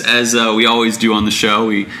 as we always do on the show,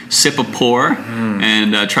 we sip a pour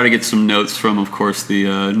and try to get some notes from, of course,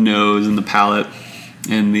 the nose and the palate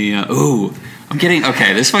and the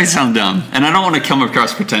this might sound dumb, and I don't want to come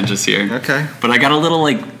across pretentious here. Okay. But I got a little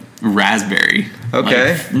raspberry.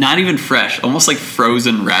 Okay. Not even fresh, almost like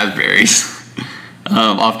frozen raspberries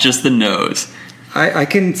off just the nose. I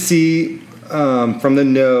can see from the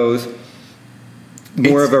nose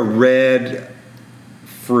more of a red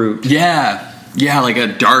fruit. Yeah. Yeah, like a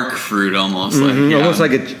dark fruit almost. Almost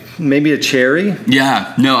like maybe a cherry.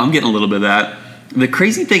 Yeah, no, I'm getting a little bit of that. The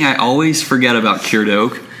crazy thing I always forget about cured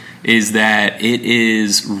oak is that it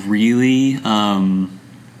is really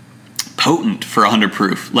potent for 100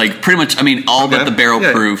 proof. Like pretty much, I mean, all but the barrel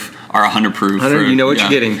proof are 100 proof. 100, you know what you're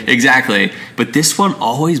getting. Exactly. But this one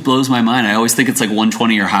always blows my mind. I always think it's like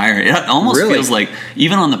 120 or higher. It almost feels like,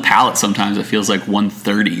 even on the palate sometimes, it feels like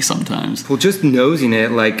 130 sometimes. Well, just nosing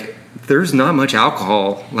it, like, there's not much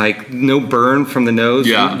alcohol. Like, no burn from the nose,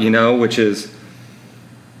 which is...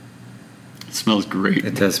 It smells great.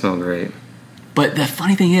 It does smell great. But the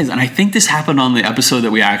funny thing is, and I think this happened on the episode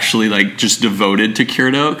that we actually like just devoted to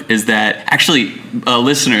cured oak, is that actually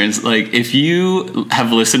listeners, like if you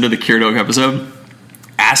have listened to the cured oak episode,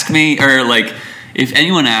 ask me, or like if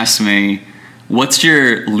anyone asks me, what's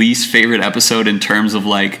your least favorite episode in terms of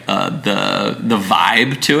like the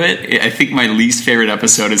vibe to it? I think my least favorite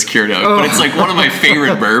episode is cured oak, but it's like one of my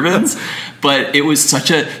favorite bourbons. But it was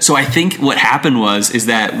so I think what happened is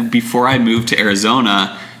that before I moved to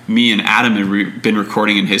Arizona, me and Adam had been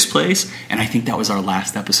recording in his place, and I think that was our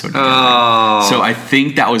last episode together. So I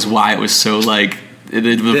think that was why it was so like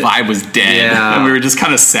the vibe was dead, and we were just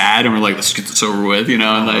kind of sad, and we're like, let's get this over with, and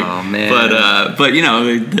like, man. But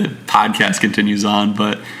the podcast continues on.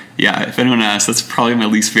 But yeah, if anyone asks, that's probably my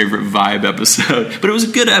least favorite vibe episode. But it was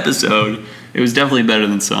a good episode. It was definitely better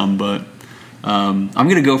than some, but. I'm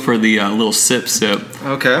gonna go for the little sip.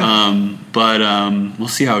 Okay. But we'll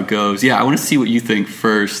see how it goes. Yeah, I want to see what you think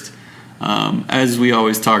first. As we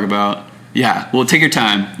always talk about. Yeah, well, take your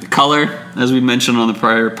time. The color, as we mentioned on the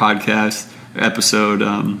prior podcast episode,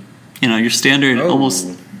 your standard almost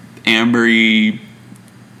ambery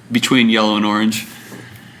between yellow and orange.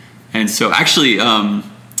 And so, actually,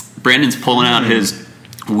 Brandon's pulling out his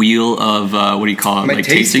wheel of what do you call it, like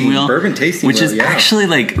tasting wheel, bourbon tasting wheel, which is yeah. actually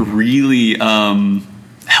like really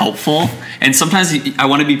helpful. And sometimes I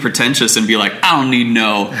want to be pretentious and be like, I don't need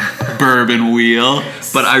no bourbon wheel,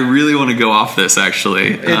 but I really want to go off this. Actually,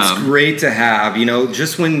 it's great to have,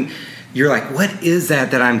 just when you're like, what is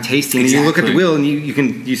that I'm tasting? Exactly. And you look at the wheel and you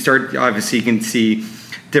can see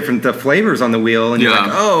different flavors on the wheel, and you're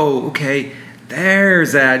like, oh, okay,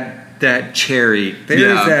 there's that cherry,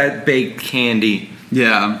 there's that baked candy.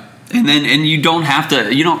 Yeah. And you don't have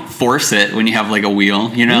to, you don't force it when you have like a wheel,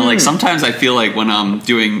 like sometimes I feel like when I'm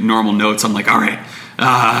doing normal notes, I'm like, all right,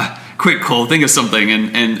 quick, Cole, think of something.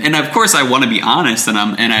 And of course I want to be honest, and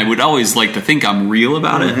I would always like to think I'm real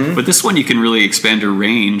about it. But this one, you can really expand your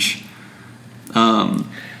range. I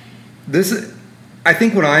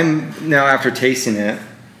think when I'm now after tasting it,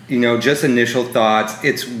 just initial thoughts,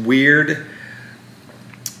 it's weird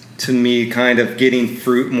to me kind of getting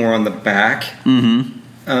fruit more on the back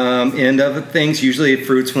end of things. Usually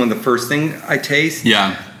fruit's one of the first thing I taste.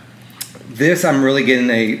 Yeah. This, I'm really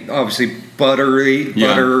getting obviously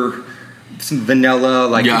butter, some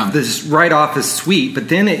vanilla, this right off is sweet, but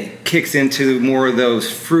then it kicks into more of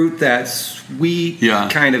those fruit, that sweet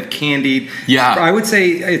kind of candied. Yeah. I would say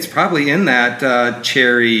it's probably in that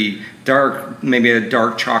cherry, maybe a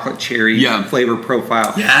dark chocolate cherry flavor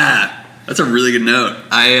profile. Yeah. That's a really good note.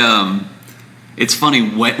 It's funny,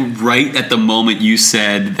 right at the moment you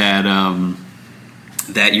said that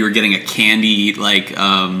that you were getting a candy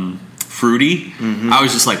fruity, I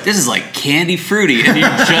was just like, this is like candy fruity, and you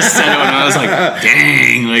just said it, and I was like,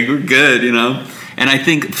 dang, like we're good, And I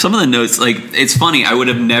think some of the notes, it's funny, I would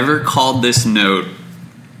have never called this note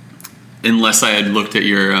unless I had looked at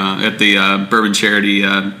your at the Bourbon Charity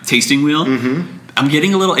tasting wheel. I'm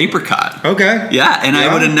getting a little apricot. Okay. Yeah, and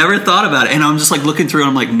I would have never thought about it. And I'm just like looking through, and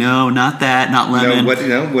I'm like, no, not that, not lemon. What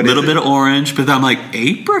little bit of orange, but then I'm like,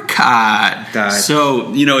 apricot.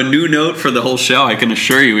 So, a new note for the whole show. I can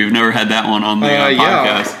assure you, we've never had that one on the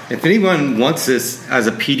podcast. If anyone wants this as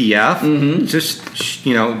a PDF, just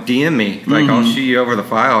DM me. I'll shoot you over the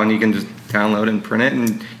file, and you can just download and print it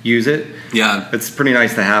and use it. Yeah, it's pretty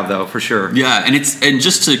nice to have, though, for sure. Yeah, and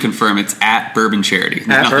just to confirm, it's at Bourbon Charity.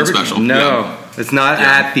 There's nothing special. No, it's not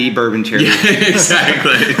at the Bourbon Charity. Yeah,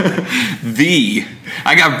 exactly.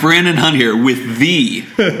 I got Brandon Hunt here with the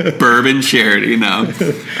Bourbon Charity now.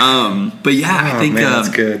 But yeah, I think that's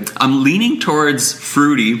good. I'm leaning towards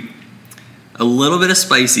fruity, a little bit of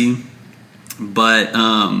spicy, but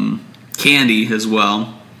candy as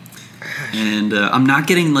well. And I'm not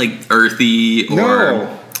getting earthy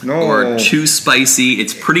or too spicy.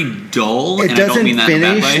 It's pretty dull. It doesn't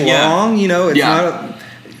finish long. It's not.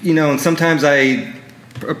 And sometimes I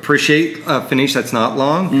appreciate a finish that's not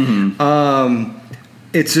long.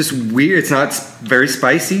 It's just weird. It's not very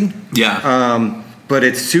spicy. Yeah. But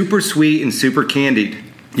it's super sweet and super candied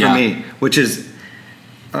for me, which is,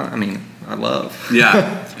 I'm I love.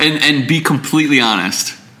 Yeah. And be completely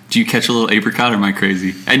honest. Do you catch a little apricot or am I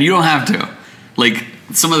crazy? And you don't have to. Like,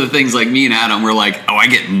 some of the things, like me and Adam were like, oh, I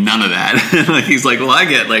get none of that. Like, he's like, well, I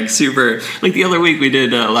get like super. Like the other week we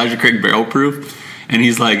did Elijah Craig Barrel Proof. And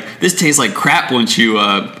he's like, this tastes like crap once you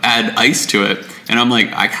add ice to it. And I'm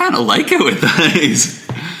like, I kind of like it with ice.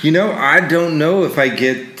 You know, I don't know if I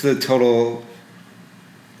get the total...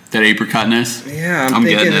 That apricotness? Yeah, I'm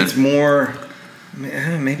thinking it's more...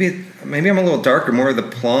 Maybe I'm a little darker, more of the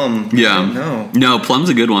plum. Yeah. No, plum's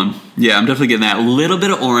a good one. Yeah, I'm definitely getting that. A little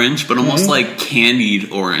bit of orange, but almost like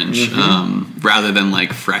candied orange, rather than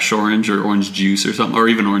like fresh orange or orange juice or something, or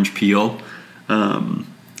even orange peel.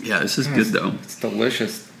 Yeah, this is good though. It's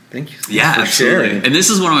delicious. Thank you. Yeah, for absolutely. sharing. And this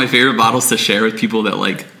is one of my favorite bottles to share with people that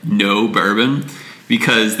like know bourbon,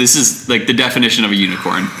 because this is like the definition of a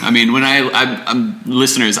unicorn. I mean, when I'm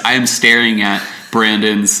listeners, I am staring at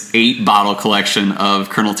Brandon's 8-bottle collection of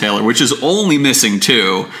Colonel Taylor, which is only missing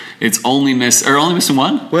 2. It's only missing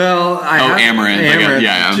 1. Well, Amaranth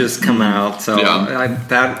yeah. just come out, so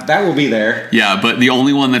that will be there. Yeah, but the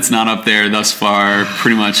only one that's not up there thus far,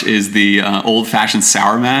 pretty much, is the Old Fashioned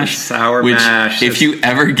Sour Mash. Mash. If you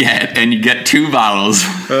ever get and you get 2 bottles,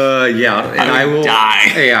 I will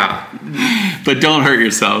die. Yeah, but don't hurt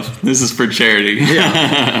yourself. This is for charity.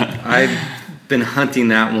 Yeah, I've been hunting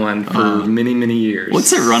that one for many years.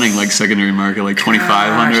 What's it running like secondary market? Like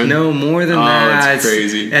 2,500? No, more than that. That's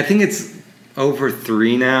crazy. I think it's over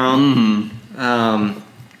 3 now,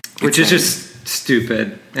 which is just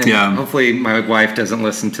stupid. And hopefully my wife doesn't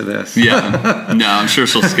listen to this. Yeah. No, I'm sure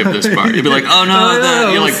she'll skip this part. You'll be like, oh no,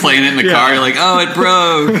 you're like playing it in the car. You're like, oh, it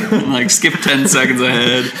broke. Like skip 10 seconds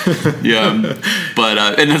ahead. Yeah. But,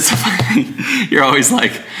 and it's funny. You're always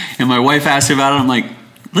like, and my wife asked me about it. I'm like,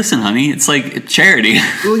 listen, honey, it's like charity.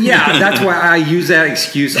 Well, yeah, that's why I use that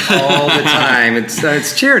excuse all the time.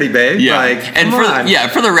 It's charity, babe. Yeah, like, and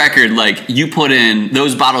for the record, like you put in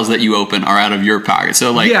those bottles that you open are out of your pocket.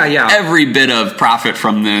 So like, every bit of profit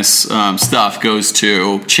from this stuff goes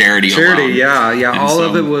to charity. Charity, alone. yeah. And all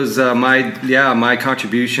of it was my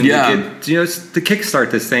contribution. Yeah. to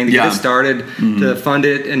kickstart this thing, to get it started, to fund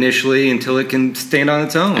it initially until it can stand on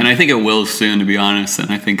its own. And I think it will soon, to be honest.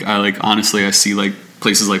 And I think I see like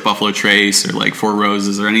places like Buffalo Trace or like Four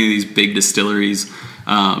Roses or any of these big distilleries,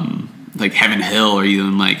 like Heaven Hill, or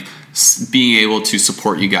even like being able to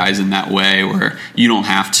support you guys in that way where you don't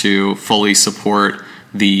have to fully support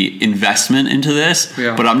the investment into this.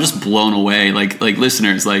 Yeah. But I'm just blown away. Like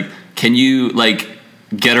listeners, like, can you like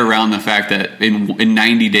get around the fact that in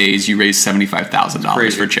 90 days you raised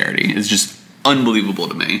 $75,000 for charity? It's just unbelievable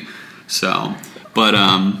to me. So, but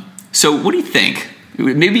so what do you think?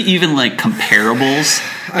 Maybe even like comparables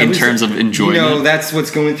in terms of enjoyment. You know, that's what's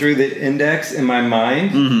going through the index in my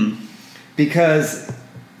mind. Because,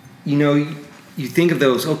 you know, you think of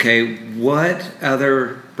those, okay, what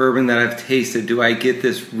other bourbon that I've tasted do I get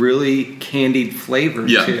this really candied flavor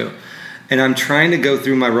to? And I'm trying to go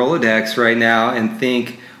through my Rolodex right now and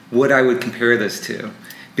think what I would compare this to.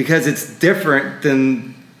 Because it's different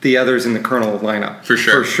than the others in the Colonel lineup. For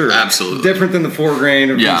sure. Absolutely. Different than the 4 grain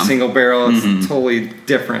or the single barrel. It's totally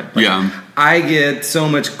different. Like, I get so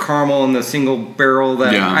much caramel in the single barrel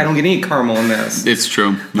that I don't get any caramel in this. It's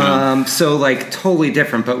true. Yeah. So like totally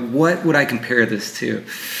different. But what would I compare this to?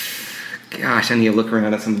 Gosh, I need to look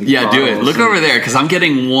around at some of these bottles. Do it. Look over there, because I'm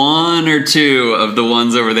getting 1 or 2 of the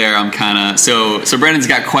ones over there. I'm kind of so Brandon's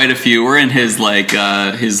got quite a few. We're in his like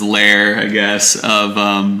his lair, I guess, of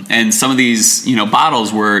and some of these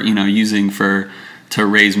bottles we're using to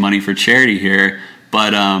raise money for charity here.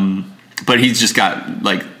 But he's just got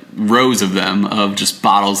like rows of them of just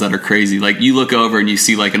bottles that are crazy. Like you look over and you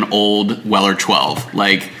see like an old Weller 12,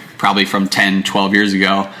 like probably from 10, 12 years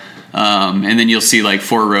ago. And then you'll see like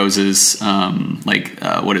Four Roses,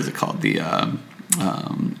 what is it called? The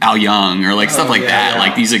Al Young or like stuff like that.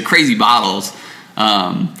 Like these are crazy bottles.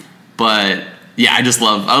 But yeah, I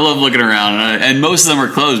love looking around, and most of them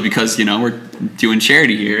are closed because we're doing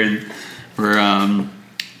charity here, and we're.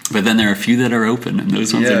 But then there are a few that are open, and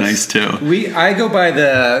those ones are nice too. I go by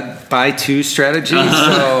the buy 2 strategy,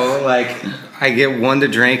 so like. I get 1 to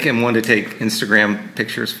drink and 1 to take Instagram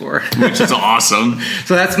pictures for. Which is awesome.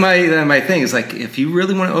 So that's my thing. Is like, if you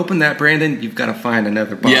really want to open that, Brandon, you've got to find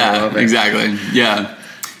another bottle of it. Yeah, exactly. Yeah.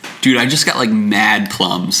 Dude, I just got like mad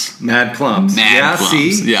plums. Mad plums.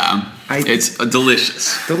 See? Yeah. It's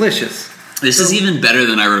delicious. Delicious. This is even better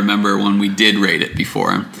than I remember when we did rate it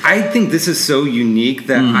before. I think this is so unique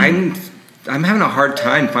that I'm having a hard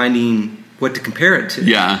time finding what to compare it to.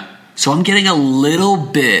 Yeah. So I'm getting a little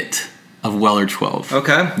bit of Weller 12.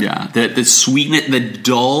 Okay. Yeah. The sweetness, the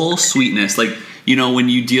dull sweetness. Like when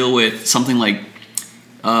you deal with something like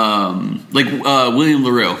William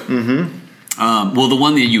LaRue. Mm-hmm. Well, the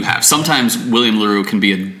one that you have, sometimes William LaRue can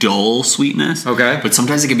be a dull sweetness. Okay. But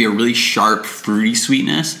sometimes it can be a really sharp, fruity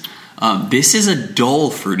sweetness. This is a dull,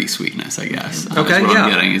 fruity sweetness, I guess. Okay, is what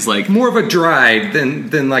I'm getting. It's like more of a dried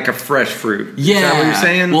than like a fresh fruit. Yeah. Is that what you're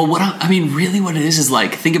saying? Well, really what it is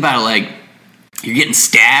like, think about it like you're getting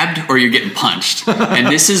stabbed or you're getting punched. And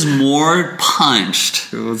this is more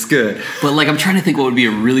punched. Well, it's good. But like I'm trying to think what would be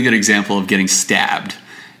a really good example of getting stabbed.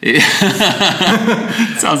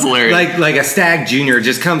 Sounds hilarious. Like a Stag Junior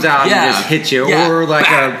just comes out and just hits you, or like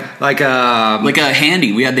a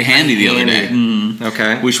handy. We had the handy the other day.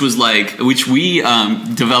 Okay, which we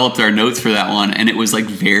developed our notes for that one, and it was like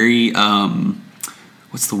very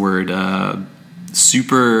what's the word?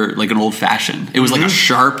 Super like an old fashioned. It was like a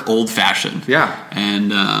sharp old fashioned. Yeah, and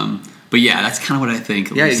but yeah, that's kind of what I think.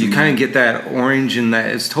 Yeah, you kind of get that orange and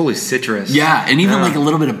that it's totally citrus. Yeah, and even like a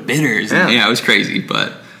little bit of bitters. Yeah, it was crazy,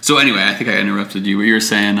 but. So anyway, I think I interrupted you. But you were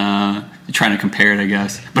saying you're trying to compare it, I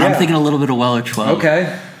guess. But I'm thinking a little bit of Weller 12.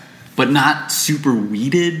 Okay. But not super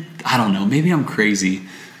weeded. I don't know. Maybe I'm crazy.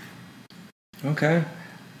 Okay.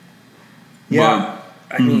 Yeah.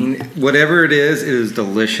 But, I mean, whatever it is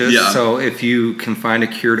delicious. Yeah. So if you can find a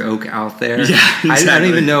cured oak out there. Yeah, exactly. I don't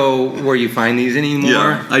even know where you find these anymore.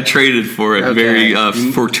 Yeah, I traded for it very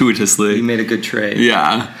fortuitously. You made a good trade.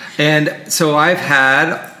 Yeah. And so I've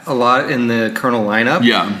had a lot in the kernel lineup.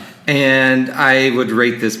 Yeah. And I would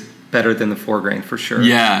rate this better than the 4-grain for sure.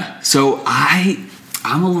 Yeah. So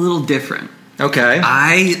I'm a little different. Okay.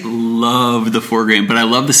 I love the 4-grain, but I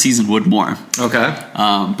love the seasoned wood more. Okay.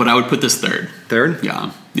 But I would put this third. Third?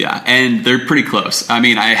 Yeah. Yeah. And they're pretty close. I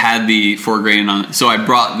mean, I had the 4-grain on, so I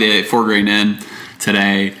brought the 4-grain in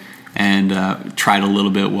today and tried a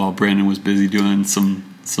little bit while Brandon was busy doing some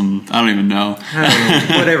I don't even know.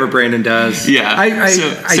 Whatever Brandon does. Yeah.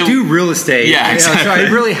 I do real estate. Yeah, exactly. So I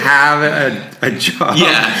really have a job.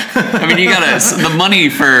 Yeah. I mean, the money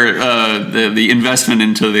for the investment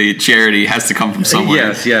into the charity has to come from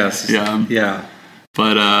somewhere. Yes. Yeah.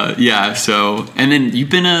 But so and then you've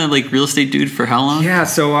been a real estate dude for how long? Yeah,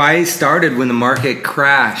 so I started when the market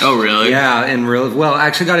crashed. Oh, really? Yeah, I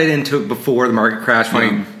actually got into it before the market crashed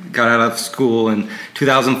when I got out of school in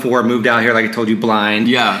 2004, moved out here, like I told you, blind.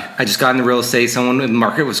 Yeah. I just got into real estate. Someone in the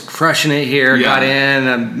market was crushing it here. Yeah. Got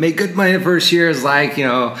in, made good money the first year. It's like,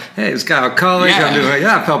 hey, this guy out of college.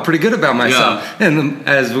 Yeah. I felt pretty good about myself. Yeah. And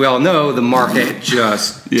as we all know, the market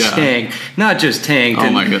just tanked. Not just tanked. Oh,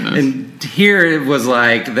 my goodness. And here it was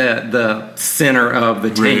like the center of the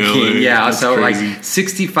tanking. Really? Yeah, That's so crazy. like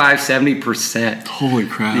 65-70%. Holy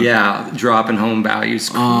crap. Yeah, drop in home values.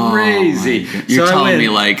 Crazy. You're telling me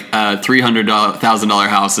like a $300,000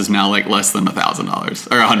 house is now like less than $1,000 or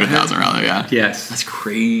 $100,000 rather. Yeah. Yes. That's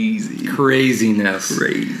crazy. Craziness.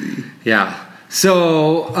 Crazy. Yeah.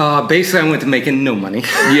 So basically, I went to making no money.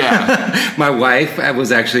 Yeah. My wife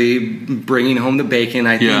was actually bringing home the bacon.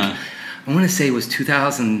 I think I want to say it was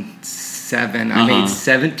 2007. I made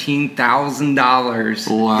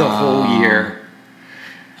 $17,000 the whole year.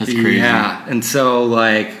 That's crazy. Yeah, and so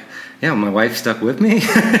my wife stuck with me.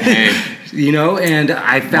 Hey. And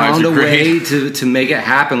I found a way to make it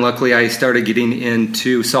happen. Luckily, I started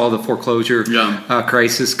saw the foreclosure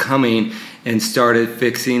crisis coming and started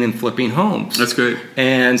fixing and flipping homes. That's great.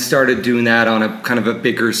 And started doing that on a kind of a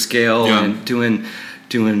bigger scale and doing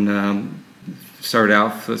started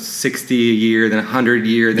out for 60 a year, then 100 a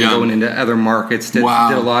year, then going into other markets. Did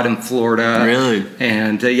a lot in Florida. Really?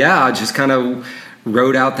 And I just kind of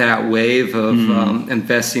rode out that wave of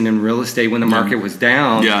investing in real estate when the market was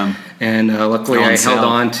down. Yeah. And luckily I held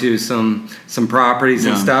on to some properties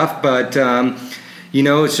and stuff. But,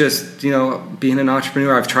 it's just, being an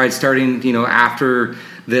entrepreneur, I've tried starting, after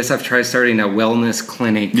this, I've tried starting a wellness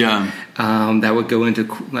clinic. Yeah. That would go into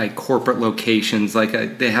corporate locations.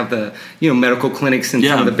 They have the, medical clinics and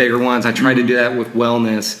some of the bigger ones. I tried to do that with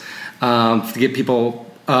wellness to get people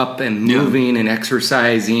up and moving and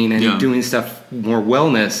exercising and doing stuff more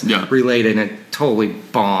wellness related, and it totally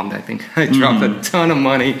bombed. I think I dropped a ton of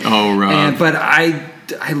money. Oh, right. But I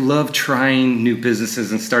love trying new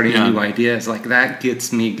businesses and starting new ideas. That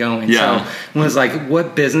gets me going. Yeah. So when it's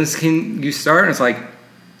what business can you start? And it's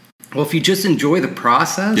well, if you just enjoy the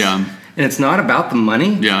process and it's not about the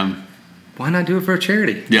money, why not do it for a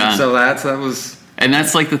charity? Yeah. So that was... And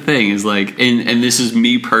that's the thing is and this is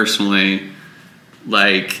me personally,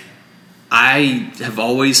 I have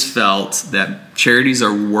always felt that charities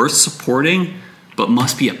are worth supporting, but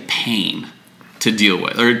must be a pain. to deal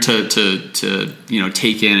with, or to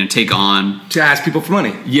take in and take on, to ask people for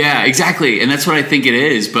money. Yeah, exactly. And that's what I think it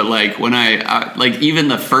is. But like when I like even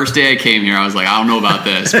the first day I came here, I was like, I don't know about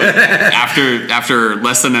this. But after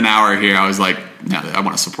less than an hour here, I was like, no, I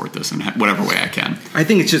want to support this in whatever way I can. I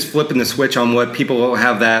think it's just flipping the switch on what people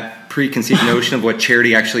have that preconceived notion of what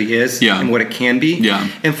charity actually is and what it can be. Yeah.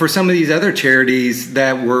 And for some of these other charities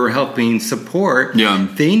that we're helping support,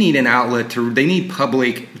 they need an outlet they need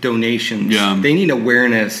public donations. Yeah. They need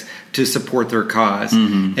awareness to support their cause.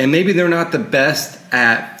 Mm-hmm. And maybe they're not the best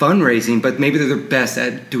at fundraising, but maybe they're the best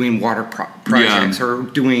at doing water projects or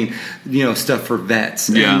doing, stuff for vets.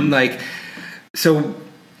 Yeah. And so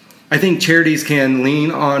I think charities can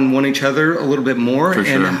lean on one each other a little bit more,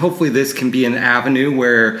 and hopefully this can be an avenue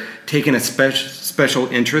where taking a special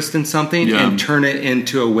interest in something and turn it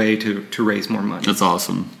into a way to raise more money. That's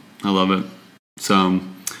awesome. I love it. So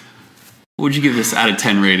what would you give this out of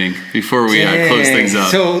 10 rating before we close things up?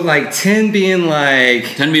 So 10 being like...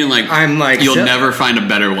 10 being like, I'm like... You'll never find a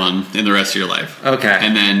better one in the rest of your life. Okay.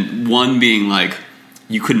 And then 1 being like,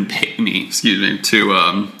 you couldn't pay me,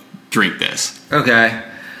 to drink this. Okay.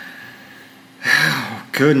 Oh,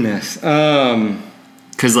 goodness.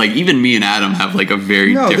 Because even me and Adam have a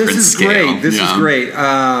very different scale. This is great.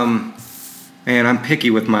 Man, I'm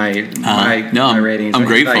picky with my ratings. I'm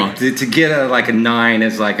grateful. To get a 9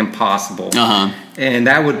 is impossible. Uh-huh. And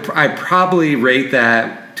I'd probably rate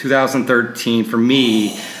that 2013 for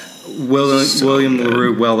me, William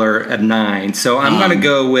LaRue Weller at 9. So I'm going to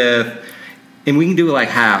go with, and we can do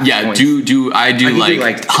half. Yeah, points. I do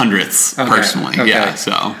hundredths personally. Okay. Yeah,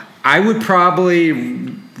 so I would probably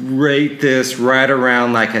rate this right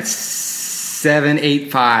around a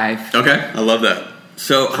 7.85. Okay, I love that.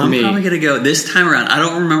 So I'm probably gonna go this time around. I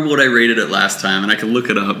don't remember what I rated it last time, and I can look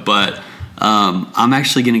it up. But I'm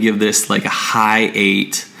actually gonna give this a high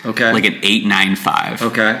 8. Okay, like an 8.95.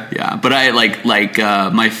 Okay, yeah. But I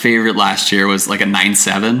my favorite last year was a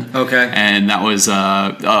 9.7. Okay, and that was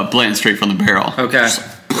Blanton Straight from the Barrel. Okay.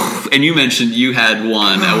 And you mentioned you had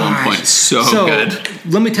one at one point. So good.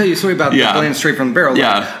 Let me tell you a story about the Blanton Straight from the Barrel.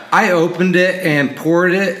 Yeah. I opened it and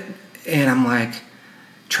poured it, and I'm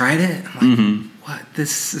tried it. I'm what?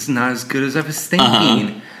 This is not as good as I was thinking. Uh-huh.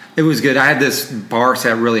 It was good. I had this bar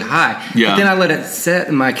set really high. Yeah. But then I let it sit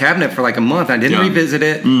in my cabinet for a month. I didn't revisit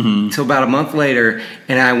it until about a month later,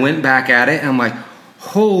 and I went back at it, and I'm like,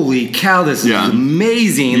 holy cow, this is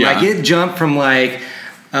amazing. Yeah. It jumped from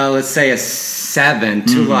let's say a 7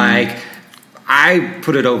 to I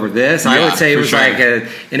put it over this. I would say it was an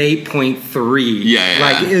 8.3.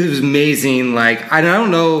 Yeah. It was amazing. I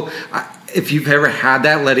don't know if you've ever had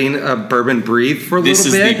that, letting a bourbon breathe for a little bit. This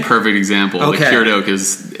is the perfect example. Okay. Cured Oak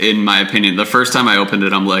is, in my opinion, the first time I opened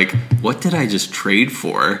it, I'm like, what did I just trade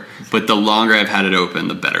for? But the longer I've had it open,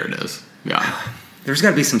 the better it is. Yeah. There's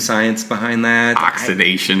got to be some science behind that.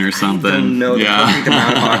 Oxidation or something. I don't know the perfect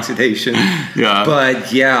amount of oxidation. Yeah.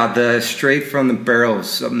 But the Straight from the Barrel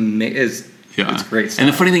is it's great stuff. And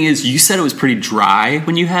the funny thing is, you said it was pretty dry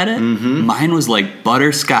when you had it. Mm-hmm. Mine was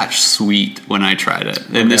butterscotch sweet when I tried it.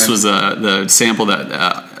 And this was the sample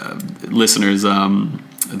that listeners,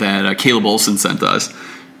 that Caleb Olson sent us.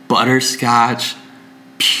 Butterscotch,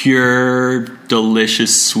 pure,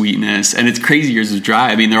 delicious sweetness. And it's crazy yours is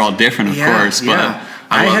dry. I mean, they're all different, of course. But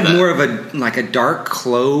I had more of a dark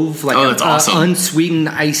clove, that's awesome. Unsweetened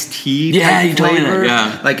iced tea you told me flavor.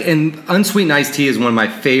 that, and unsweetened iced tea is one of my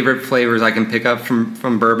favorite flavors I can pick up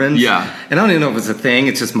from bourbons. Yeah. And I don't even know if it's a thing.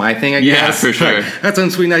 It's just my thing, I guess. Yeah, for sure. That's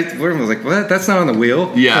unsweetened iced tea. I was like, what? That's not on the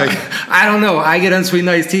wheel? Yeah. I don't know. I get unsweetened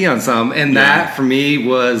iced tea on some. And that, for me,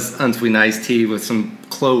 was unsweetened iced tea with some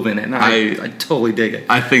clove in it. And I totally dig it.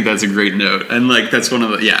 I think that's a great note. And that's one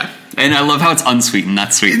of the, And I love how it's unsweetened,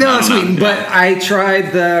 not sweetened. No, it's sweetened. But I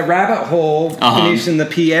tried the Rabbit Hole Venetian, the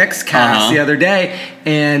PX cast the other day,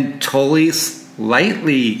 and totally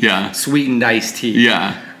slightly sweetened iced tea.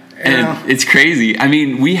 Yeah. And it's crazy. I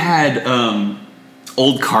mean, we had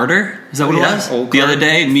Old Carter. Is that what it was? Old the Carter. other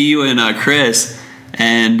day, me, you, and Chris,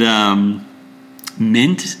 and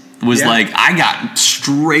Mint was I got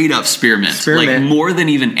straight up spearmint. More than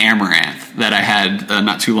even Amaranth that I had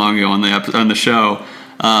not too long ago on the show.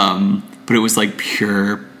 But it was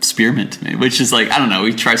pure spearmint to me, which is I don't know.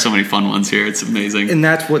 We try so many fun ones here. It's amazing. And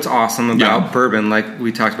that's what's awesome about bourbon. Like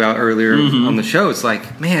we talked about earlier on the show. It's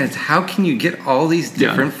man, how can you get all these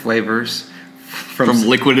different flavors from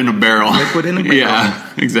liquid in a barrel? Liquid in a barrel.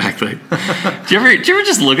 Yeah, exactly. Do you ever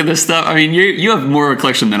just look at this stuff? I mean, you have more of a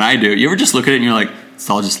collection than I do. You ever just look at it and you're like, it's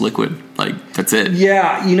all just liquid. Like, that's it.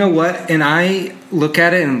 Yeah, you know what? And I look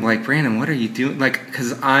at it and I'm like, Brandon, what are you doing? Like,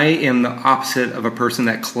 because I am the opposite of a person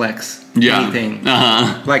that collects anything.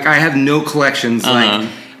 Like, I have no collections. Like,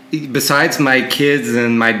 besides my kids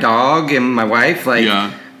and my dog and my wife, like,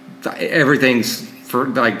 everything's for,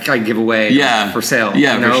 like, I give away for sale.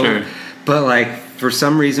 Yeah, you know? For sure. But, like, for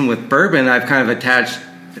some reason with bourbon, I've kind of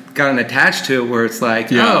gotten attached to it where it's like,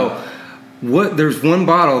 there's one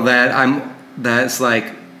bottle that's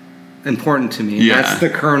like important to me. Yeah. That's the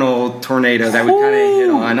Colonel Tornado that we kind of hit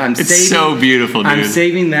on. It's so beautiful, dude. I'm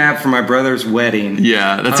saving that for my brother's wedding.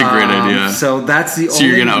 Yeah, that's a great idea. So that's the only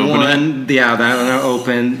you're gonna one. Open it? Yeah, that I'm gonna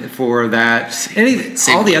open for that.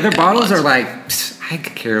 All the other bottles are like, I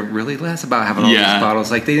could care really less about having all these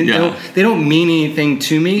bottles. Like they don't mean anything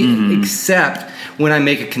to me except when I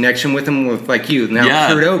make a connection with them, with like you. Now,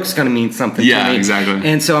 Third Oak's going to mean something to me. Yeah, exactly.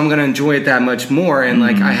 And so I'm going to enjoy it that much more. And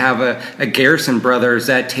like I have a Garrison Brothers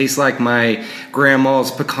that tastes like my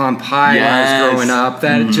grandma's pecan pie when I was growing up.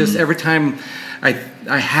 That just every time I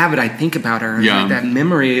have it, I think about her. Yeah. Like that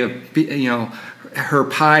memory of, you know, her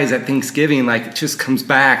pies at Thanksgiving, like, it just comes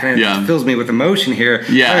back and it fills me with emotion here.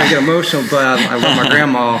 Yeah. I get emotional, but I love my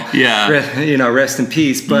grandma. Rest in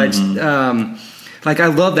peace. But like, I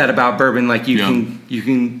love that about bourbon. Like, you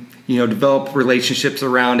can develop relationships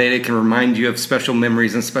around it. It can remind you of special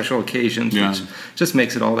memories and special occasions, which just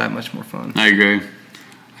makes it all that much more fun. I agree.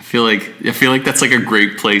 I feel like that's like a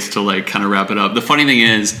great place to like kind of wrap it up. The funny thing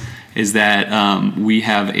is that we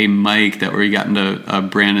have a mic that we got into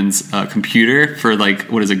Brandon's computer for, like,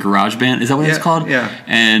 what is it, GarageBand? Is that what it's called? Yeah.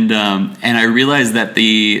 And I realized that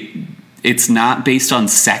it's not based on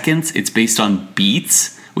seconds; it's based on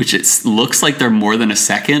beats, which looks like they're more than a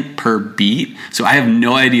second per beat. So I have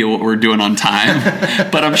no idea what we're doing on time,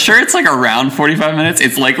 but I'm sure it's like around 45 minutes.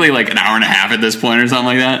 It's likely like an hour and a half at this point or something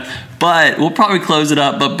like that. But we'll probably close it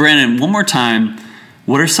up. But Brandon, one more time.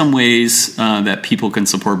 What are some ways that people can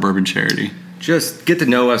support Bourbon Charity? Just get to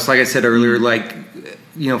know us. Like I said earlier, like,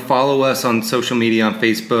 follow us on social media, on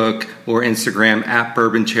Facebook or Instagram at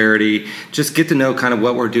Bourbon Charity. Just get to know kind of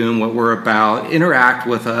what we're doing, what we're about. Interact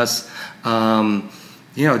with us.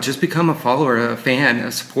 Just become a follower, a fan,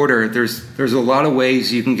 a supporter. There's a lot of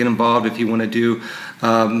ways you can get involved if you want to do.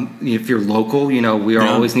 If you're local, we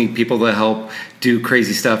always need people to help do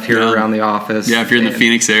crazy stuff here around the office. Yeah, if you're in the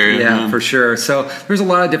Phoenix area. Yeah, for sure. So there's a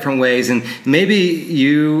lot of different ways, and maybe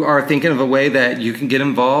you are thinking of a way that you can get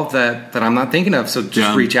involved that I'm not thinking of. So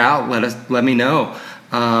just reach out. Let me know.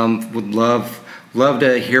 Would love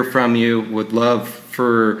to hear from you. Would love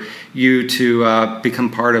for you to become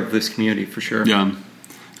part of this community for sure. Yeah.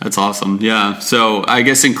 That's awesome. Yeah. So I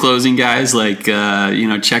guess in closing, guys, like,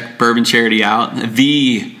 check Bourbon Charity out,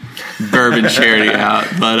 the Bourbon Charity out.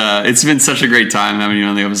 But it's been such a great time having you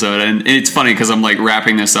on the episode. And it's funny because I'm like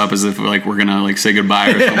wrapping this up as if like we're going to like say goodbye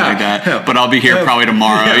or something like that. But I'll be here probably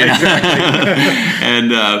tomorrow. Exactly. And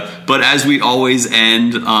but as we always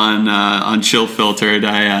end on Chill Filtered,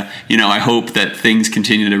 I hope that things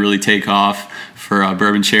continue to really take off for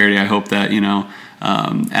Bourbon Charity. I hope that,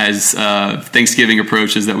 as Thanksgiving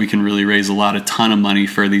approaches, that we can really raise a ton of money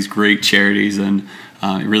for these great charities and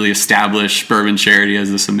really establish Bourbon Charity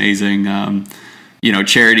as this amazing,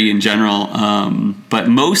 charity in general. But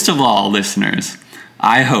most of all, listeners,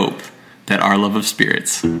 I hope that our love of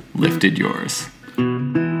spirits lifted yours.